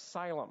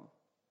asylum.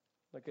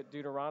 Look at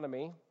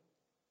Deuteronomy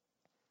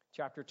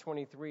chapter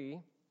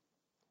 23,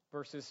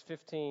 verses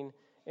 15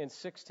 and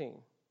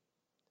 16.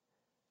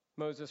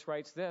 Moses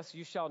writes this,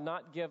 "You shall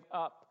not give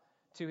up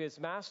to his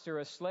master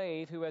a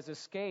slave who has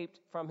escaped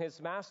from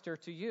his master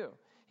to you.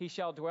 He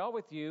shall dwell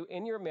with you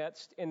in your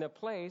midst in the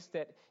place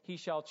that he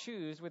shall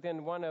choose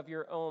within one of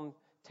your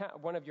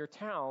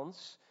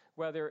towns,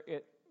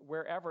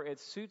 wherever it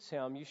suits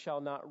him. You shall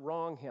not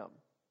wrong him."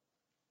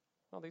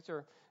 Well, these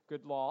are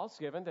good laws,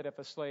 given that if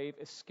a slave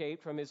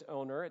escaped from his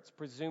owner, it's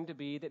presumed to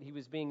be that he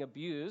was being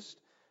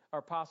abused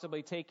or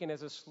possibly taken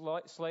as a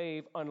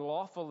slave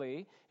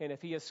unlawfully. And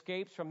if he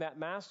escapes from that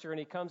master and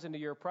he comes into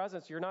your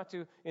presence, you're not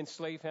to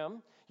enslave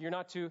him. You're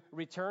not to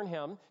return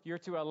him. You're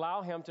to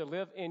allow him to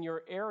live in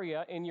your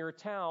area, in your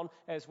town,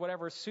 as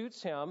whatever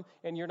suits him,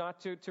 and you're not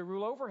to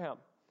rule over him.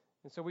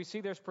 And so we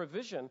see there's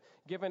provision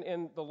given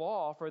in the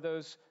law for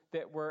those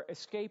that were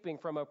escaping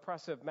from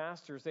oppressive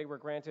masters. They were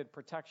granted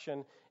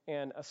protection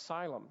and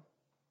asylum.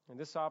 And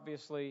this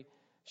obviously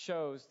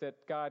shows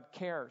that God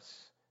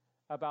cares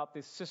about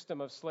this system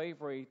of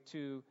slavery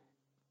to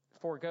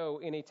forego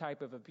any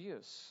type of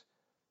abuse.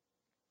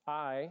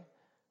 The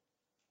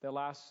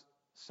last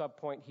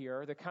subpoint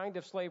here, the kind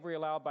of slavery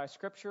allowed by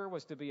Scripture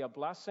was to be a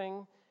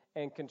blessing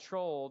and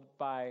controlled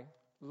by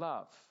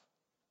love.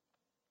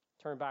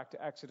 Turn back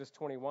to Exodus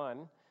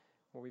 21,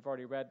 where we've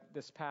already read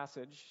this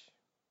passage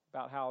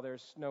about how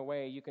there's no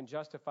way you can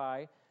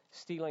justify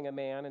stealing a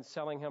man and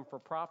selling him for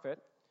profit.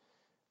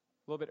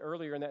 A little bit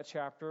earlier in that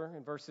chapter,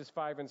 in verses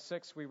 5 and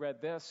 6, we read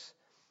this,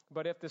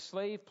 "But if the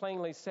slave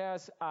plainly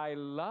says, 'I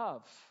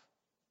love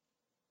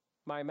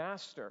my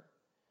master,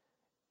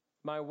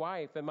 my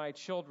wife, and my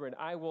children,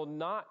 I will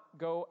not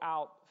go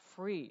out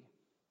free,'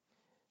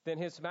 then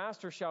his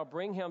master shall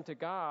bring him to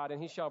God, and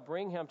he shall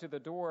bring him to the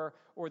door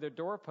or the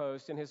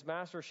doorpost, and his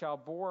master shall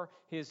bore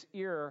his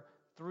ear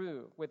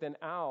through with an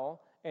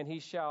awl, and he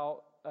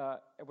shall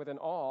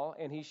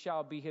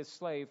be his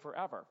slave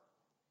forever."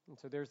 And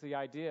so there's the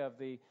idea of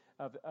the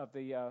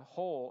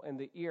hole in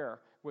the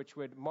ear, which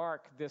would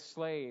mark this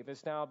slave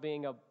as now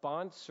being a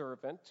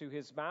bondservant to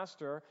his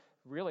master,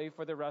 really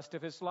for the rest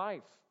of his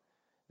life.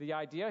 The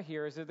idea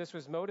here is that this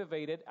was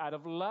motivated out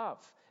of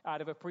love,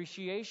 out of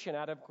appreciation,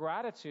 out of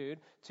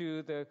gratitude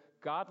to the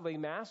godly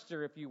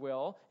master, if you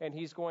will, and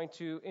he's going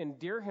to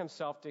endear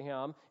himself to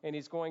him, and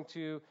he's going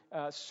to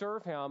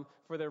serve him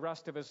for the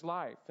rest of his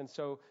life. And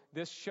so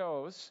this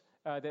shows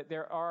that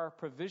there are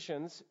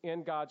provisions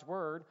in God's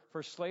word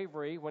for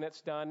slavery when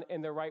it's done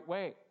in the right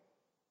way,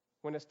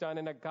 when it's done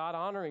in a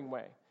God-honoring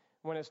way,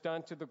 when it's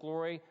done to the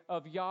glory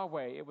of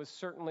Yahweh. It was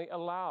certainly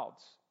allowed.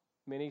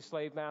 Many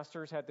slave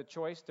masters had the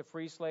choice to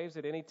free slaves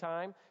at any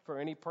time for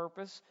any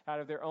purpose, out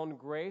of their own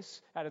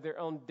grace, out of their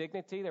own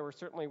dignity. They were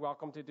certainly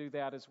welcome to do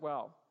that as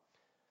well.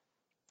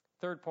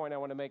 Third point I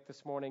want to make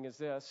this morning is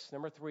this.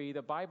 Number 3,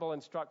 the Bible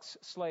instructs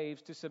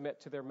slaves to submit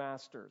to their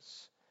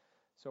masters.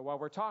 So while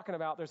we're talking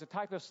about there's a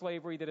type of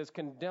slavery that is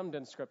condemned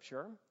in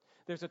Scripture,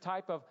 there's a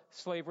type of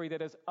slavery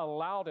that is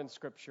allowed in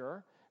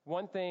Scripture.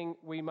 One thing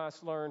we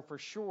must learn for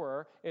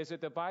sure is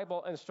that the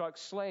Bible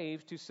instructs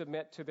slaves to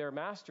submit to their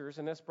masters,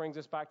 and this brings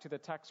us back to the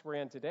text we're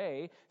in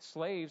today.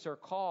 Slaves are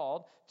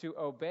called to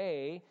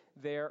obey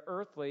their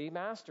earthly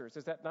masters.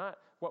 Is that not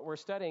what we're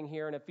studying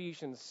here in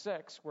Ephesians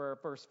 6, where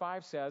verse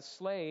 5 says,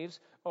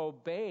 "Slaves,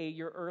 obey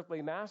your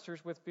earthly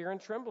masters with fear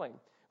and trembling,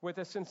 with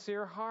a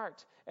sincere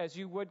heart, as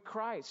you would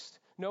Christ."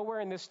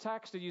 Nowhere in this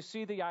text do you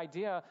see the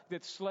idea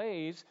that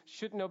slaves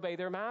shouldn't obey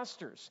their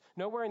masters.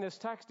 Nowhere in this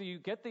text do you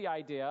get the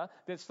idea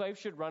that slaves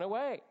should run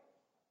away,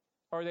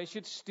 or they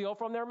should steal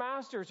from their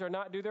masters, or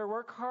not do their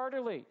work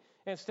heartily.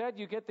 Instead,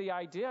 you get the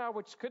idea,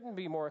 which couldn't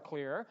be more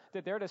clear,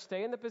 that they're to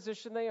stay in the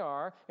position they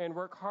are and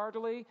work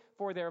heartily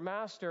for their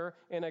master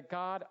in a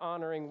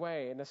God-honoring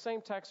way. In the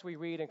same text we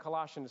read in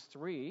Colossians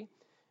 3,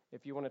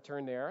 if you want to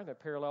turn there, the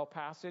parallel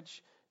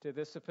passage to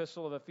this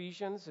epistle of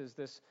Ephesians is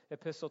this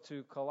epistle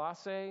to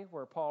Colossae,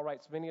 where Paul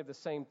writes many of the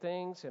same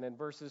things. And in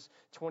verses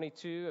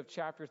 22 of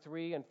chapter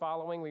 3 and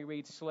following, we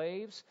read,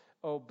 "Slaves,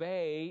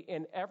 obey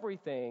in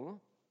everything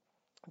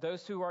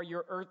those who are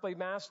your earthly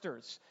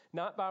masters,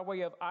 not by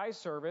way of eye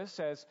service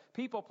as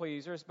people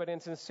pleasers, but in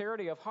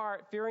sincerity of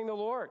heart, fearing the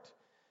Lord."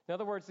 In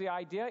other words, the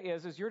idea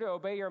is you're to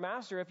obey your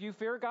master if you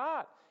fear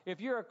God. If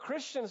you're a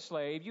Christian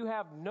slave, you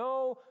have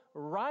no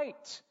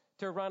right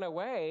to run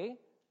away,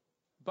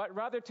 but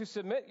rather to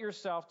submit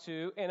yourself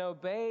to and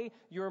obey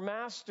your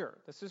master.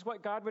 This is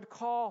what God would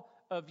call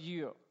of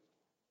you.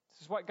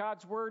 This is what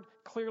God's word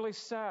clearly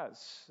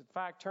says. In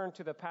fact, turn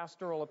to the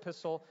pastoral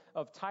epistle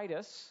of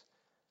Titus.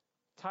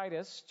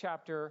 Titus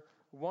chapter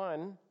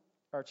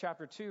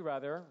 2,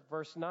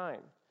 verse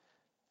 9.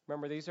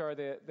 Remember, these are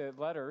the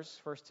letters,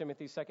 1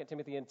 Timothy, 2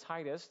 Timothy, and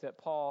Titus, that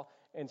Paul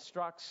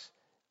instructs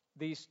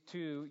these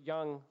two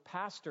young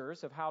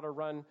pastors of how to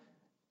run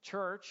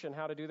church and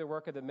how to do the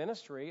work of the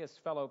ministry as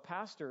fellow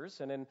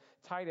pastors. And in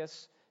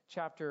Titus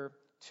chapter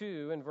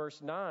 2 and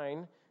verse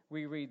 9,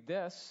 we read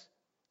this: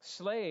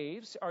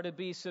 "Slaves are to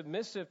be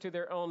submissive to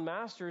their own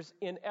masters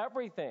in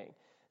everything.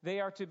 They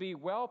are to be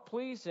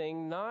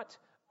well-pleasing, not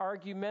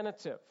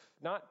argumentative,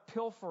 not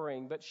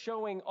pilfering, but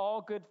showing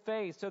all good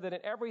faith, so that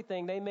in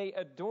everything they may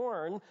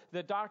adorn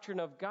the doctrine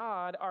of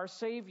God, our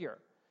Savior.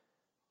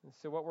 And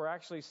so what we're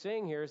actually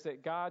seeing here is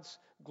that God's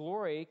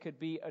glory could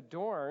be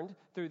adorned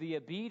through the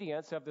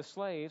obedience of the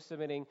slaves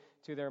submitting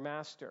to their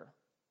master.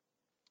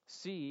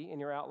 C in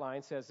your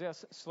outline says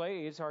this: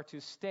 slaves are to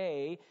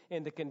stay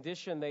in the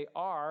condition they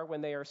are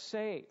when they are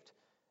saved,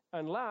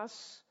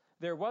 unless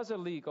there was a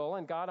legal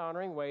and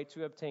God-honoring way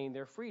to obtain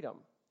their freedom.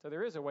 So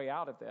there is a way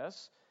out of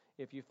this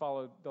if you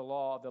follow the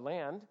law of the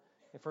land.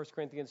 In 1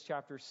 Corinthians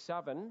chapter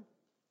 7,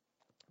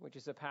 which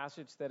is a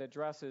passage that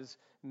addresses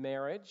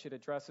marriage, it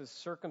addresses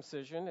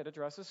circumcision, it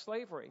addresses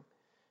slavery.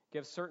 It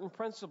gives certain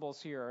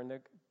principles here, and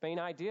the main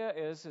idea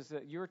is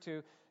that you're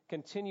to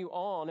continue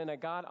on in a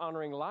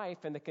God-honoring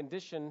life in the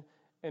condition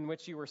in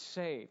which you were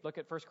saved. Look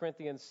at 1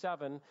 Corinthians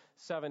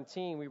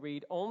 7:17. We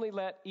read, "Only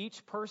let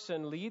each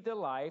person lead the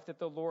life that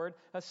the Lord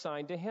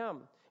assigned to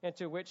him, and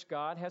to which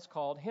God has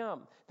called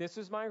him. This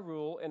is my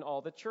rule in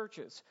all the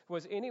churches.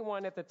 Was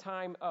anyone at the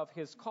time of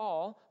his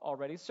call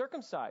already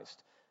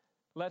circumcised?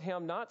 Let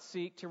him not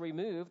seek to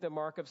remove the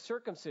mark of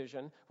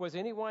circumcision. Was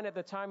anyone at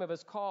the time of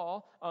his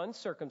call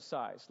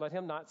uncircumcised? Let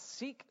him not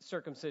seek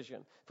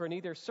circumcision. For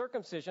neither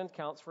circumcision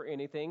counts for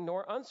anything,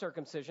 nor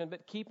uncircumcision,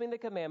 but keeping the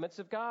commandments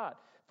of God.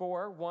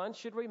 For one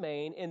should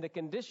remain in the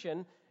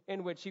condition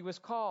in which he was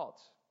called.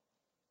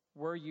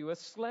 Were you a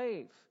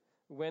slave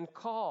when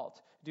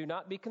called? Do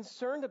not be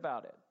concerned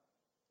about it.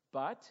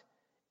 But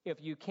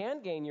if you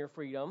can gain your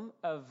freedom,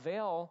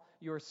 avail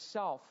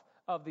yourself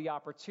of the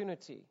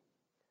opportunity.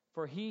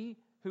 For he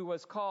who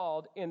was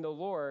called in the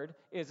Lord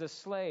is a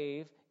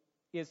slave,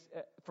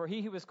 for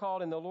he who was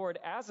called in the Lord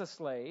as a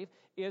slave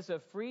is a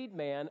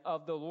freedman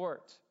of the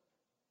Lord.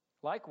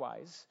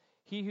 Likewise,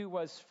 he who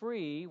was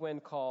free when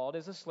called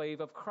is a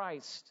slave of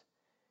Christ.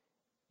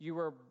 You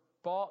were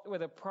bought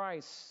with a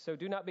price, so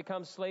do not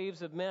become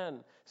slaves of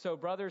men. So,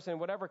 brothers, in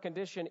whatever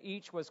condition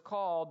each was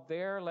called,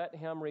 there let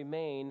him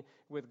remain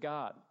with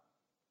God."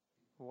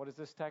 What does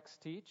this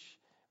text teach?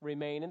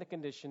 Remain in the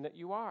condition that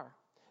you are.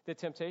 The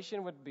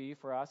temptation would be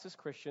for us as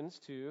Christians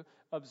to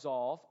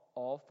absolve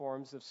all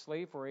forms of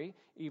slavery.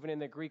 Even in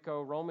the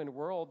Greco-Roman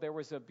world, there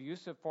was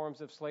abusive forms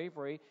of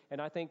slavery,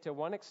 and I think to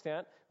one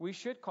extent we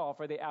should call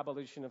for the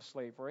abolition of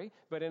slavery.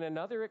 But in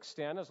another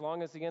extent, as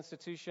long as the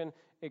institution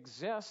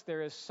exists,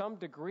 there is some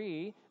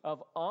degree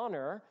of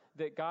honor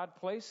that God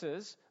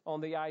places on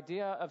the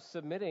idea of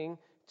submitting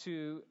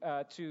to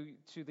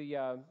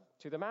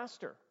the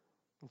master.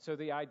 And so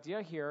the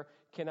idea here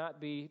cannot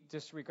be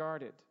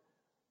disregarded.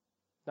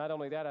 Not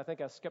only that, I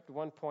think I skipped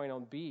one point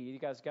on B. You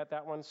guys got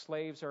that one?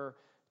 Slaves are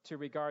to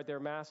regard their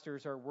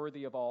masters are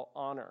worthy of all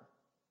honor.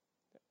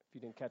 If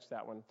you didn't catch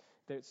that one,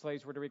 the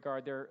slaves were to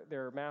regard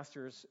their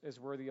masters as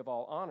worthy of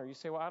all honor. You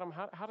say, well, Adam,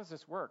 how does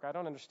this work? I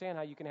don't understand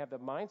how you can have the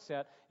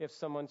mindset if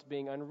someone's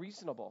being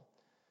unreasonable.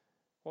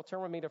 Well,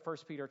 turn with me to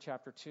 1 Peter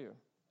chapter 2.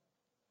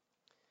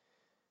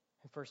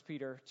 In 1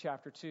 Peter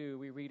chapter 2,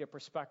 we read a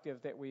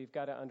perspective that we've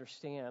got to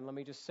understand. Let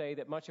me just say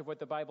that much of what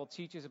the Bible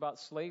teaches about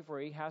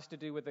slavery has to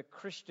do with the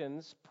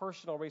Christian's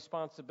personal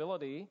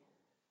responsibility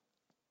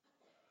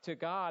to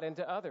God and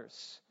to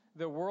others.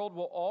 The world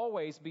will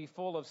always be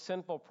full of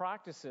sinful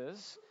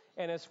practices,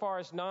 and as far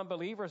as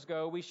non-believers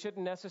go, we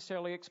shouldn't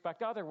necessarily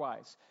expect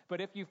otherwise. But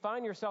if you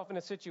find yourself in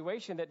a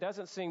situation that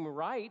doesn't seem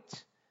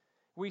right,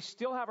 we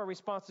still have a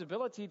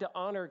responsibility to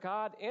honor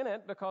God in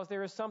it, because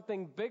there is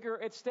something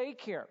bigger at stake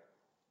here.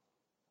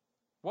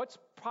 What's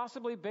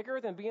possibly bigger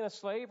than being a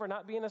slave or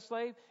not being a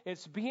slave?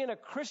 It's being a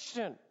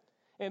Christian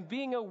and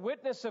being a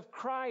witness of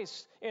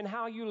Christ in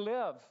how you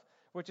live,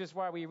 which is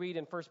why we read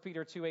in 1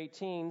 Peter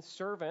 2:18,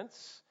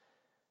 "Servants,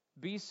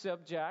 be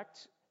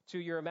subject to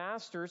your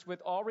masters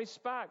with all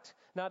respect,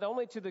 not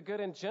only to the good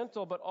and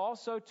gentle, but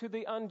also to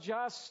the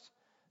unjust."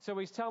 So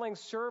he's telling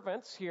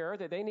servants here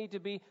that they need to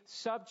be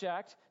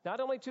subject not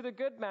only to the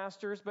good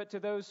masters, but to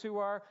those who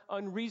are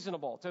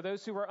unreasonable, to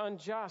those who are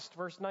unjust.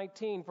 Verse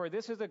 19, "For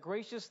this is a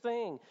gracious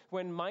thing,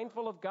 when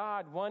mindful of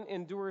God, one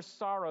endures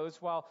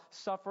sorrows while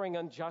suffering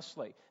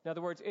unjustly." In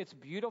other words, it's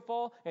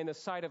beautiful in the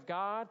sight of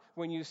God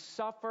when you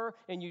suffer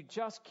and you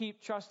just keep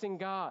trusting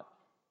God.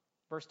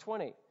 Verse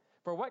 20,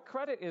 "For what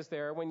credit is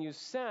there when you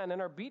sin and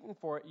are beaten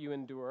for it you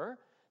endure?"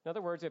 In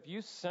other words, if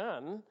you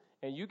sin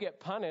and you get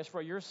punished for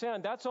your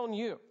sin, that's on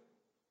you.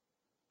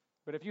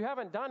 But if you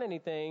haven't done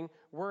anything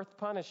worth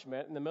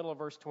punishment, in the middle of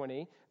verse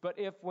 20, "But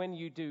if when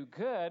you do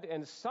good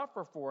and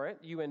suffer for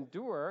it, you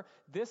endure,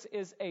 this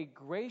is a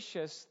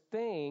gracious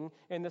thing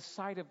in the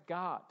sight of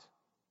God."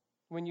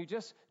 When you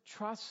just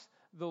trust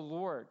the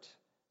Lord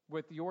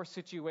with your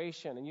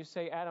situation and you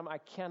say, "Adam, I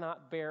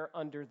cannot bear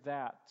under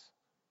that."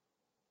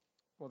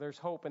 Well, there's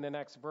hope in the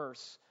next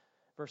verse.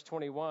 Verse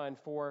 21,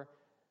 "For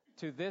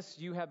to this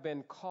you have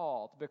been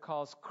called,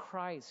 because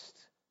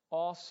Christ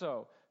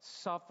also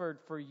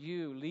suffered for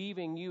you,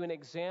 leaving you an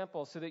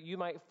example so that you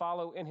might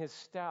follow in his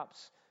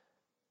steps."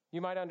 You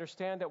might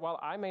understand that while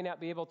I may not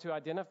be able to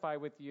identify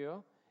with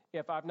you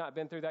if I've not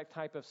been through that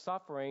type of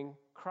suffering,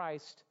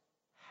 Christ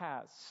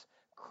has.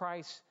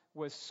 Christ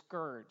was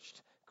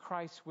scourged.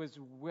 Christ was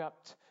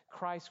whipped.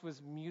 Christ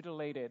was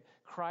mutilated.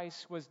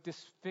 Christ was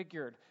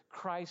disfigured.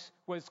 Christ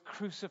was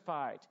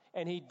crucified.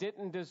 And he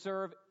didn't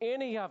deserve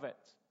any of it.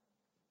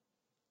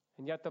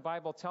 And yet the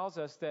Bible tells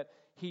us that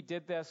he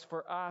did this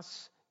for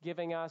us,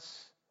 giving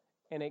us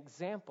an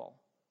example,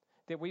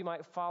 that we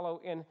might follow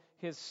in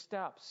his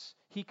steps.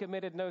 He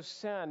committed no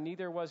sin,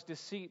 neither was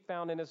deceit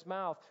found in his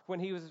mouth. When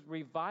he was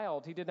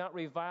reviled, he did not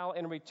revile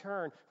in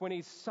return. When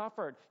he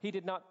suffered, he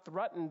did not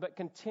threaten, but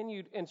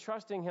continued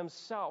entrusting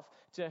himself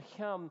to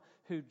him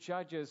who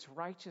judges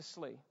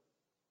righteously.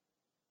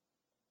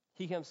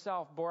 He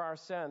himself bore our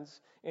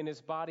sins in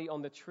his body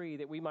on the tree,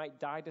 that we might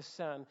die to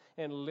sin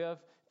and live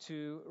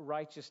to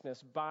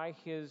righteousness. By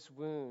his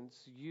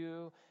wounds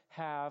you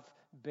have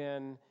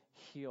been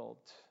healed.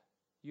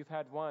 You've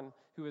had one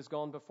who has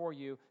gone before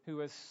you, who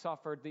has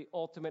suffered the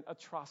ultimate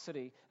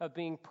atrocity of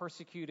being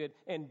persecuted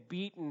and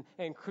beaten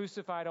and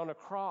crucified on a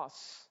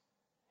cross.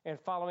 And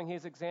following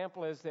his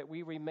example is that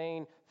we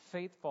remain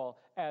faithful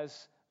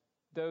as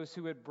those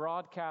who would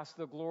broadcast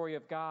the glory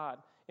of God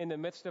in the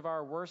midst of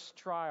our worst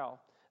trial,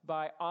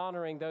 by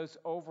honoring those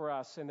over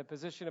us in the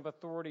position of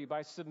authority,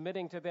 by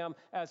submitting to them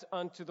as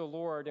unto the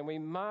Lord. And we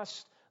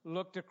must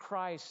look to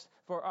Christ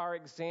for our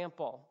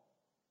example.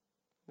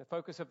 The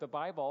focus of the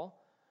Bible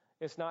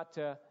is not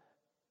to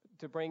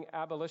bring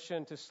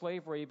abolition to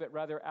slavery, but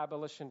rather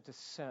abolition to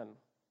sin.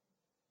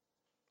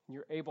 And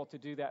you're able to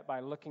do that by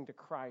looking to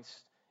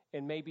Christ.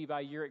 And maybe by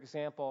your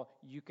example,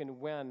 you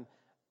can win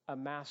a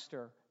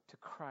master to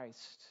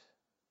Christ.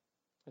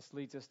 This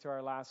leads us to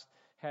our last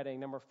heading,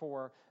 number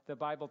 4. The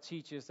Bible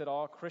teaches that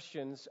all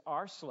Christians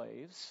are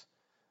slaves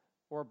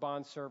or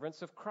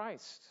bondservants of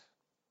Christ.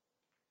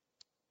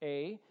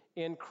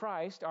 In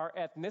Christ, our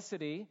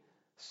ethnicity,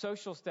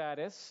 social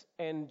status,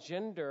 and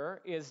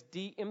gender is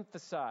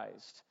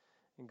de-emphasized.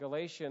 In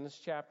Galatians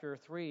chapter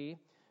 3,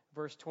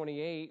 verse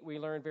 28, we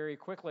learn very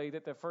quickly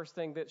that the first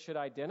thing that should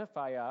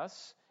identify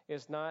us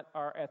is not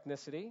our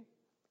ethnicity,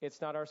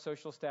 it's not our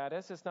social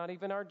status, it's not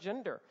even our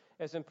gender,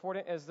 as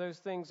important as those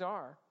things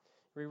are.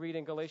 We read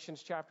in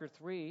Galatians chapter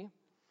 3,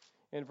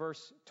 in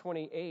verse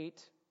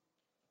 28,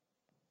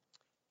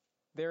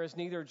 there is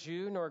neither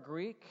Jew nor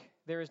Greek,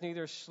 there is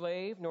neither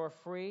slave nor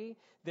free,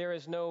 there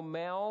is no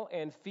male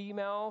and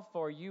female,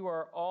 for you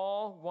are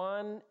all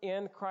one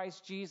in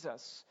Christ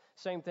Jesus.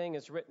 Same thing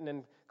is written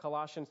in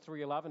Colossians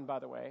 3:11, by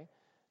the way.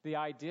 The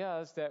idea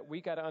is that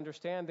we got to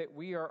understand that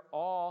we are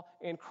all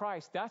in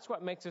Christ. That's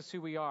what makes us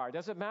who we are. It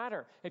doesn't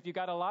matter if you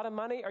got a lot of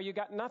money or you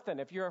got nothing.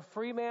 If you're a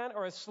free man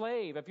or a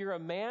slave. If you're a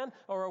man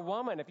or a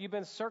woman. If you've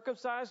been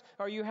circumcised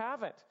or you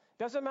haven't.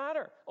 Doesn't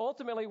matter.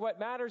 Ultimately, what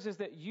matters is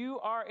that you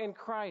are in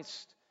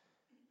Christ.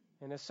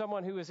 And as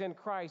someone who is in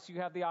Christ,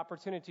 you have the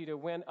opportunity to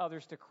win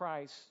others to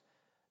Christ.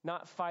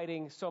 Not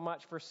fighting so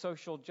much for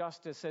social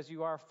justice as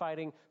you are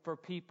fighting for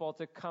people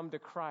to come to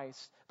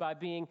Christ by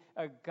being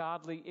a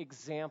godly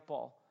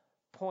example.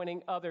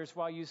 Pointing others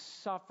while you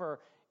suffer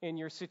in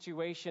your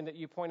situation, that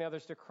you point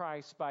others to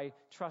Christ by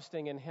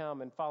trusting in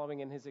him and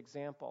following in his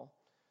example.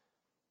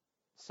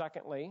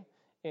 Secondly,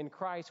 in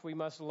Christ we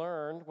must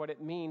learn what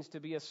it means to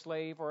be a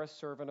slave or a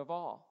servant of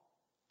all.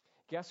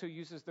 Guess who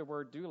uses the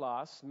word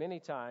doulos many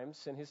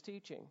times in his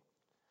teaching?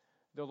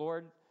 The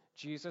Lord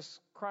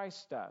Jesus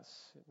Christ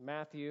does.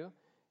 Matthew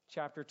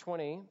chapter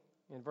 20,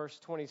 in verse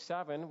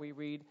 27, we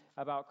read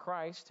about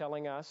Christ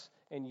telling us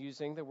and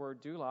using the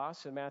word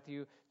doulos. In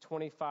Matthew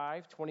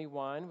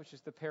 25:21, which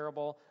is the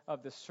parable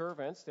of the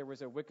servants, there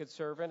was a wicked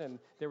servant and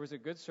there was a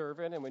good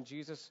servant. And when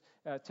Jesus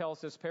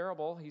tells this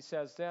parable, he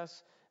says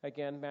this,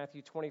 again,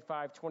 Matthew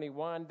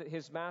 25:21, that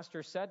his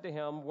master said to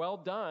him, "Well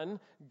done,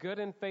 good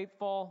and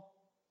faithful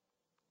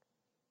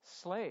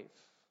slave."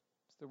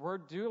 It's the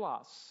word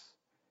doulos.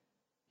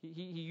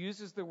 He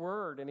uses the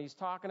word, and he's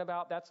talking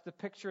about that's the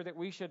picture that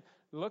we should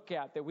look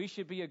at, that we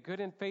should be a good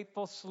and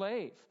faithful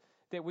slave,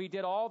 that we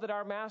did all that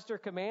our master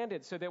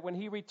commanded, so that when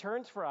he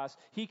returns for us,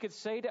 he could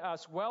say to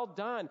us, "Well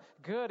done,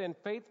 good and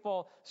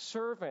faithful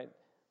servant.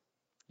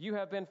 You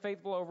have been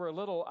faithful over a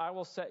little, I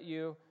will set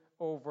you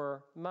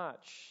over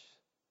much."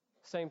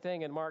 Same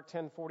thing in Mark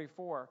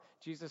 10:44.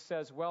 Jesus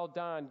says, "Well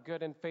done,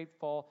 good and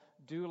faithful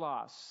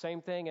doulos."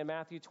 Same thing in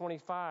Matthew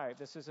 25.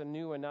 This is a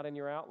new one, not in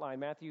your outline.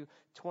 Matthew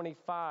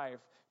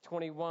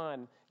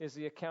 25:21 is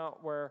the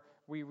account where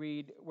we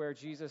read where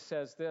Jesus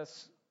says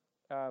this.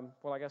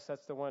 I guess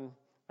that's the one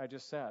I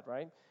just said,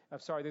 right? I'm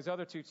sorry. There's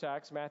other two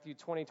texts. Matthew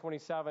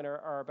 20:27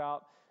 are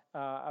about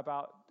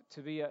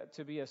to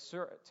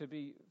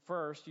be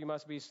first. You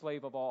must be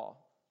slave of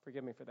all.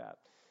 Forgive me for that.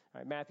 All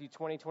right, Matthew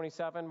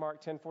 20:27,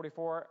 Mark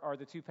 10:44 are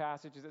the two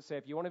passages that say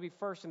if you want to be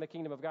first in the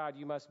kingdom of God,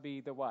 you must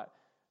be the what?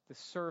 The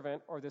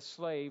servant or the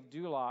slave,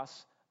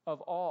 doulos,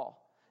 of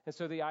all. And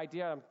so the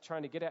idea I'm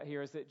trying to get at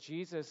here is that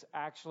Jesus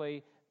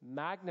actually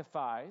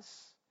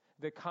magnifies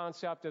the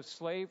concept of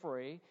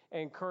slavery,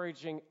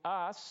 encouraging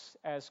us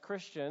as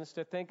Christians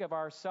to think of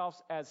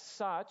ourselves as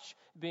such,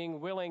 being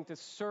willing to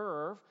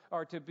serve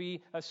or to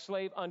be a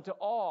slave unto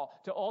all,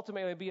 to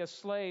ultimately be a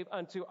slave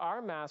unto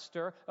our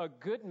master, a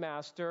good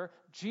master,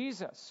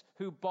 Jesus,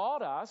 who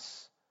bought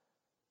us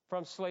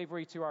from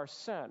slavery to our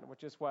sin,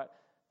 which is what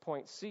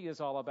point C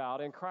is all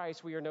about. In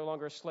Christ, we are no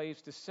longer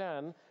slaves to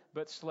sin,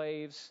 but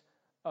slaves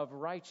of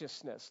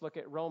righteousness. Look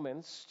at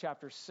Romans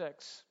chapter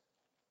 6.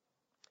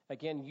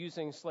 Again,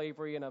 using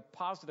slavery in a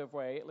positive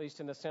way, at least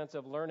in the sense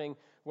of learning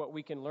what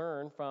we can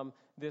learn from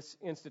this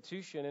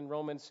institution. In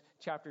Romans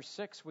chapter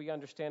 6, we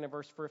understand in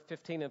verse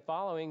 15 and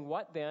following,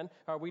 what then?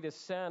 Are we to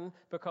sin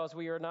because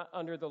we are not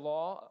under the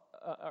law,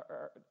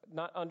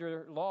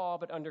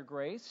 but under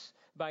grace?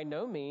 By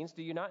no means.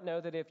 Do you not know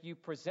that if you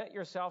present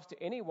yourselves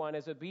to anyone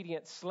as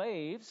obedient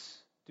slaves,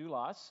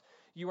 doulos,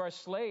 you are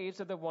slaves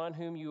of the one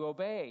whom you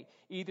obey,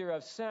 either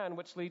of sin,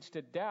 which leads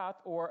to death,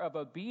 or of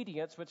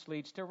obedience, which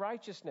leads to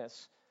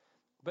righteousness.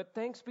 But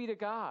thanks be to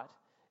God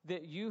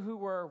that you who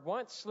were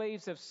once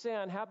slaves of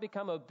sin have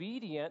become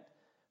obedient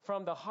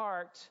from the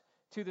heart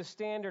to the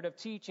standard of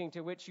teaching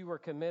to which you were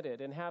committed,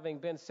 and having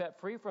been set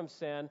free from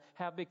sin,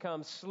 have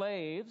become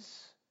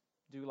slaves,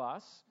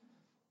 doulos,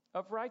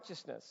 of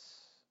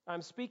righteousness.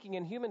 I'm speaking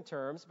in human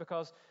terms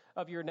because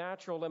of your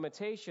natural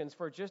limitations,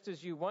 for just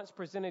as you once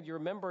presented your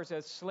members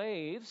as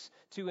slaves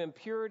to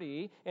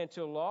impurity and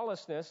to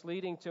lawlessness,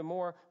 leading to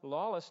more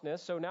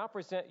lawlessness, so now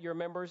present your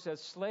members as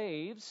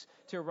slaves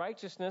to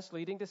righteousness,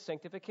 leading to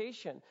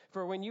sanctification.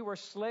 For when you were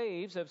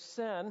slaves of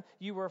sin,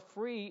 you were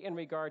free in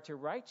regard to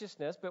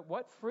righteousness, but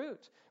what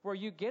fruit were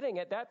you getting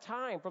at that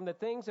time from the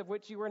things of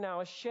which you are now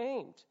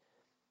ashamed?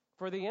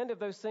 For the end of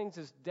those things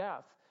is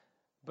death.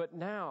 But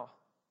now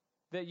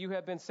that you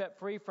have been set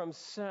free from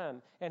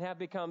sin and have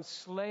become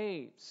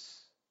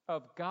slaves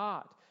of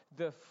God,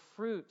 the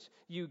fruit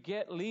you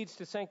get leads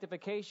to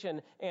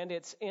sanctification and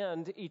its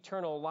end,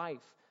 eternal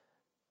life.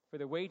 For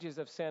the wages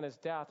of sin is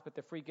death, but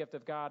the free gift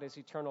of God is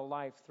eternal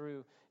life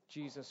through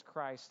Jesus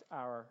Christ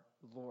our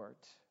Lord.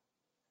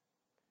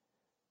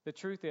 The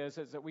truth is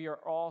that we are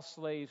all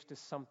slaves to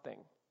something.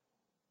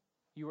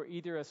 You are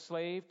either a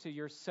slave to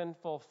your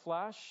sinful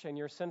flesh and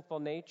your sinful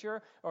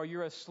nature, or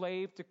you're a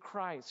slave to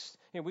Christ.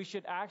 And we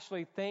should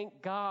actually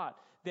thank God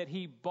that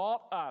He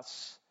bought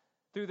us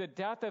through the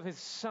death of His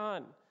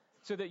Son,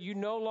 so that you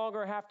no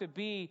longer have to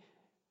be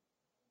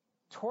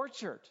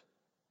tortured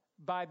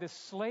by the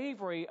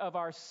slavery of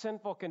our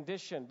sinful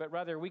condition, but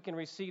rather we can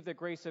receive the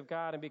grace of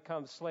God and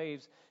become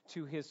slaves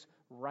to His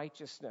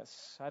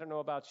righteousness. I don't know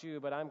about you,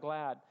 but I'm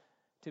glad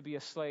to be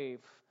a slave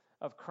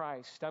of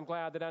Christ. I'm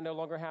glad that I no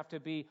longer have to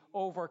be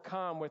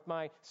overcome with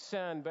my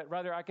sin, but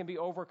rather I can be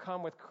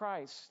overcome with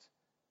Christ.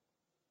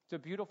 It's a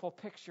beautiful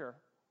picture.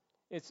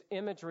 It's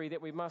imagery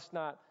that we must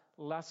not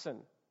lessen.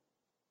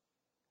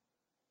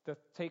 The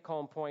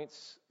take-home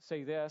points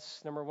say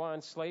this. Number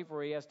one,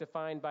 slavery as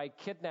defined by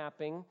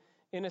kidnapping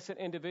innocent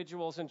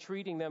individuals and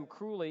treating them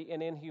cruelly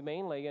and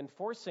inhumanely and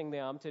forcing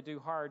them to do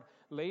hard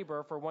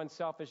labor for one's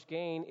selfish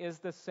gain is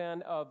the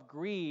sin of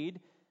greed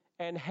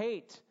and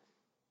hate.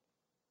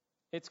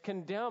 It's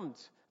condemned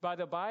by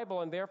the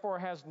Bible and therefore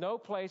has no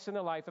place in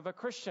the life of a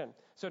Christian.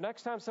 So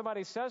next time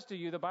somebody says to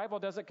you, the Bible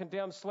doesn't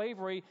condemn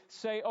slavery,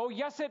 say, oh,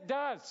 yes, it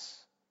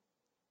does.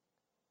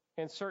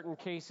 In certain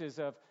cases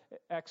of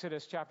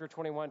Exodus chapter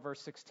 21,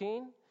 verse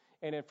 16,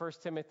 and in 1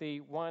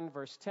 Timothy 1,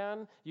 verse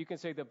 10, you can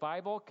say the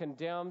Bible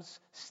condemns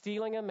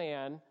stealing a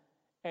man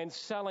and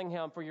selling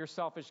him for your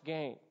selfish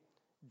gain.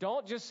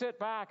 Don't just sit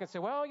back and say,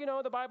 well,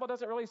 the Bible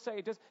doesn't really say,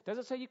 it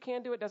doesn't say you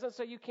can do it, doesn't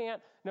say you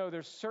can't. No,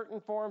 there's certain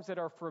forms that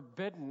are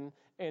forbidden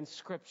in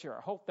Scripture.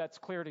 I hope that's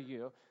clear to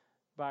you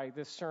by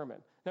this sermon.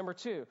 Number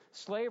two,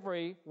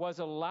 slavery was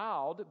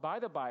allowed by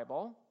the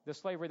Bible. The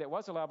slavery that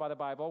was allowed by the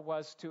Bible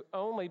was to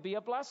only be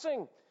a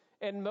blessing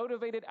and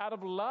motivated out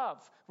of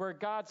love, where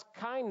God's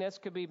kindness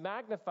could be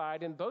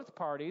magnified in both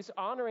parties,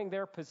 honoring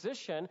their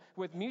position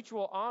with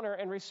mutual honor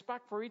and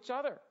respect for each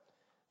other.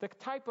 The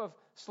type of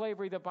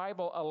slavery the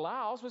Bible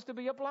allows was to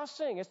be a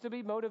blessing. It's to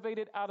be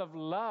motivated out of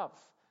love,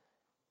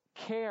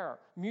 care,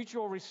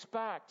 mutual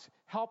respect,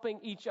 helping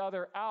each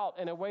other out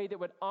in a way that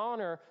would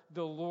honor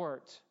the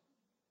Lord.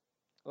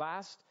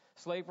 Last,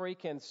 slavery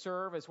can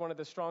serve as one of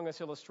the strongest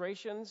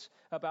illustrations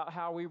about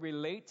how we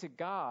relate to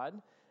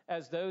God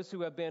as those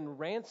who have been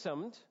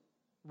ransomed,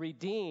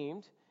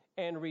 redeemed,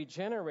 and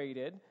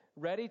regenerated,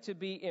 ready to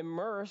be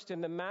immersed in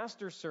the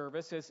master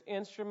service as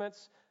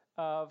instruments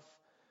of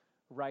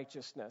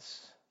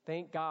righteousness.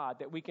 Thank God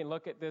that we can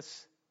look at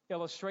this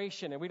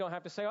illustration and we don't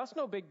have to say, oh, that's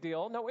no big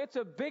deal. No, it's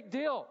a big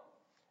deal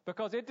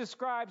because it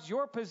describes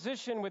your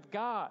position with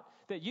God,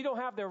 that you don't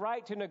have the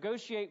right to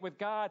negotiate with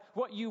God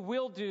what you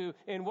will do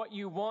and what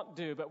you won't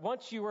do. But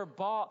once you are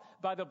bought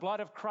by the blood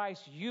of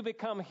Christ, you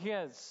become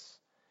His.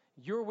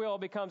 Your will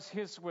becomes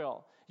His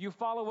will. You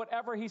follow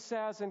whatever He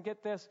says, and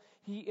get this,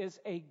 He is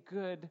a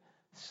good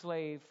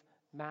slave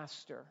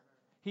master.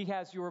 He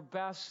has your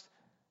best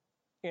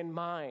in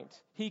mind.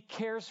 He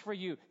cares for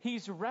you.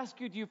 He's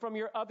rescued you from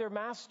your other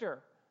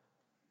master.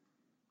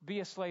 Be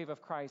a slave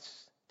of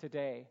Christ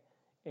today,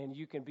 and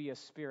you can be a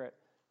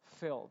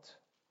Spirit-filled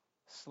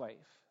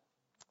slave.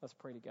 Let's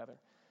pray together.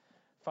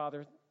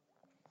 Father,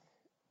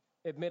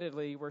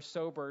 admittedly, we're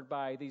sobered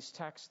by these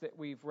texts that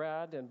we've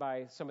read and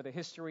by some of the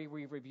history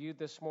we've reviewed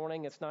this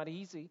morning. It's not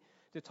easy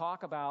to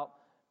talk about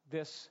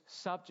this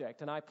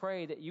subject. And I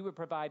pray that you would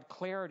provide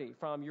clarity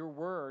from your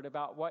word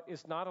about what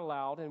is not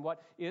allowed and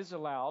what is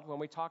allowed when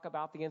we talk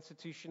about the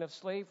institution of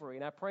slavery.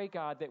 And I pray,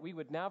 God, that we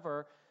would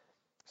never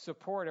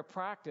support a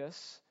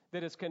practice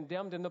that is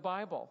condemned in the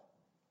Bible.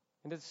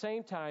 And at the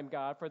same time,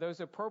 God, for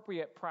those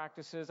appropriate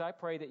practices, I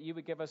pray that you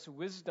would give us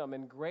wisdom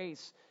and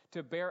grace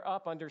to bear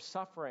up under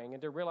suffering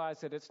and to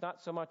realize that it's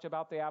not so much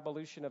about the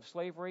abolition of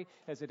slavery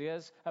as it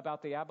is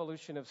about the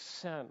abolition of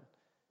sin,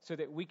 so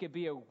that we could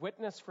be a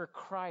witness for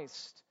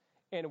Christ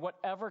in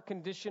whatever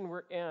condition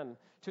we're in,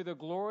 to the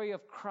glory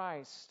of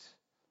Christ.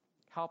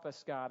 Help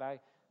us, God. I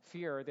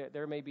fear that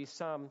there may be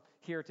some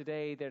here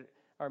today that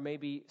are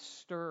maybe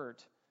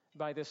stirred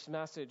by this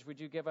message.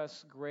 Would you give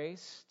us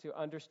grace to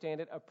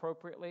understand it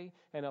appropriately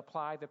and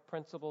apply the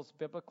principles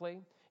biblically?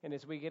 And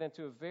as we get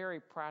into a very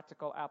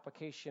practical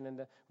application in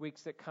the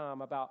weeks that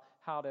come about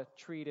how to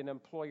treat an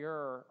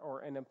employer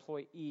or an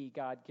employee,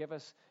 God, give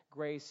us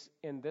grace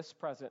in this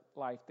present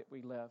life that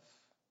we live.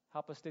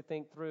 Help us to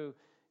think through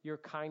your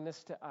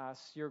kindness to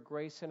us, your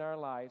grace in our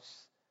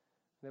lives,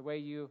 the way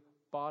you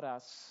bought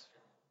us,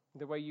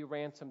 the way you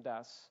ransomed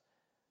us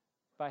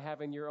by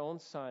having your own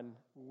Son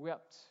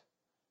whipped,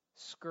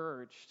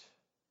 scourged,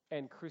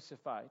 and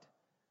crucified,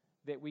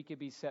 that we could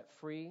be set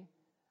free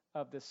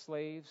of the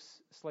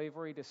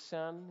slavery to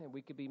sin, and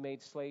we could be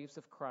made slaves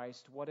of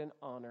Christ. What an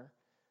honor,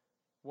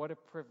 what a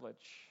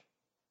privilege,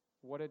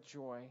 what a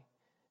joy.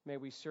 May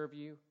we serve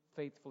you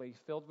faithfully,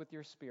 filled with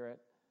your Spirit,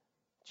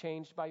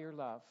 changed by your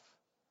love,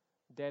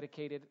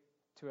 dedicated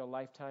to a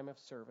lifetime of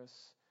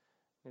service.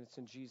 And it's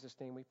in Jesus'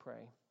 name we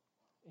pray.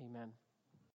 Amen.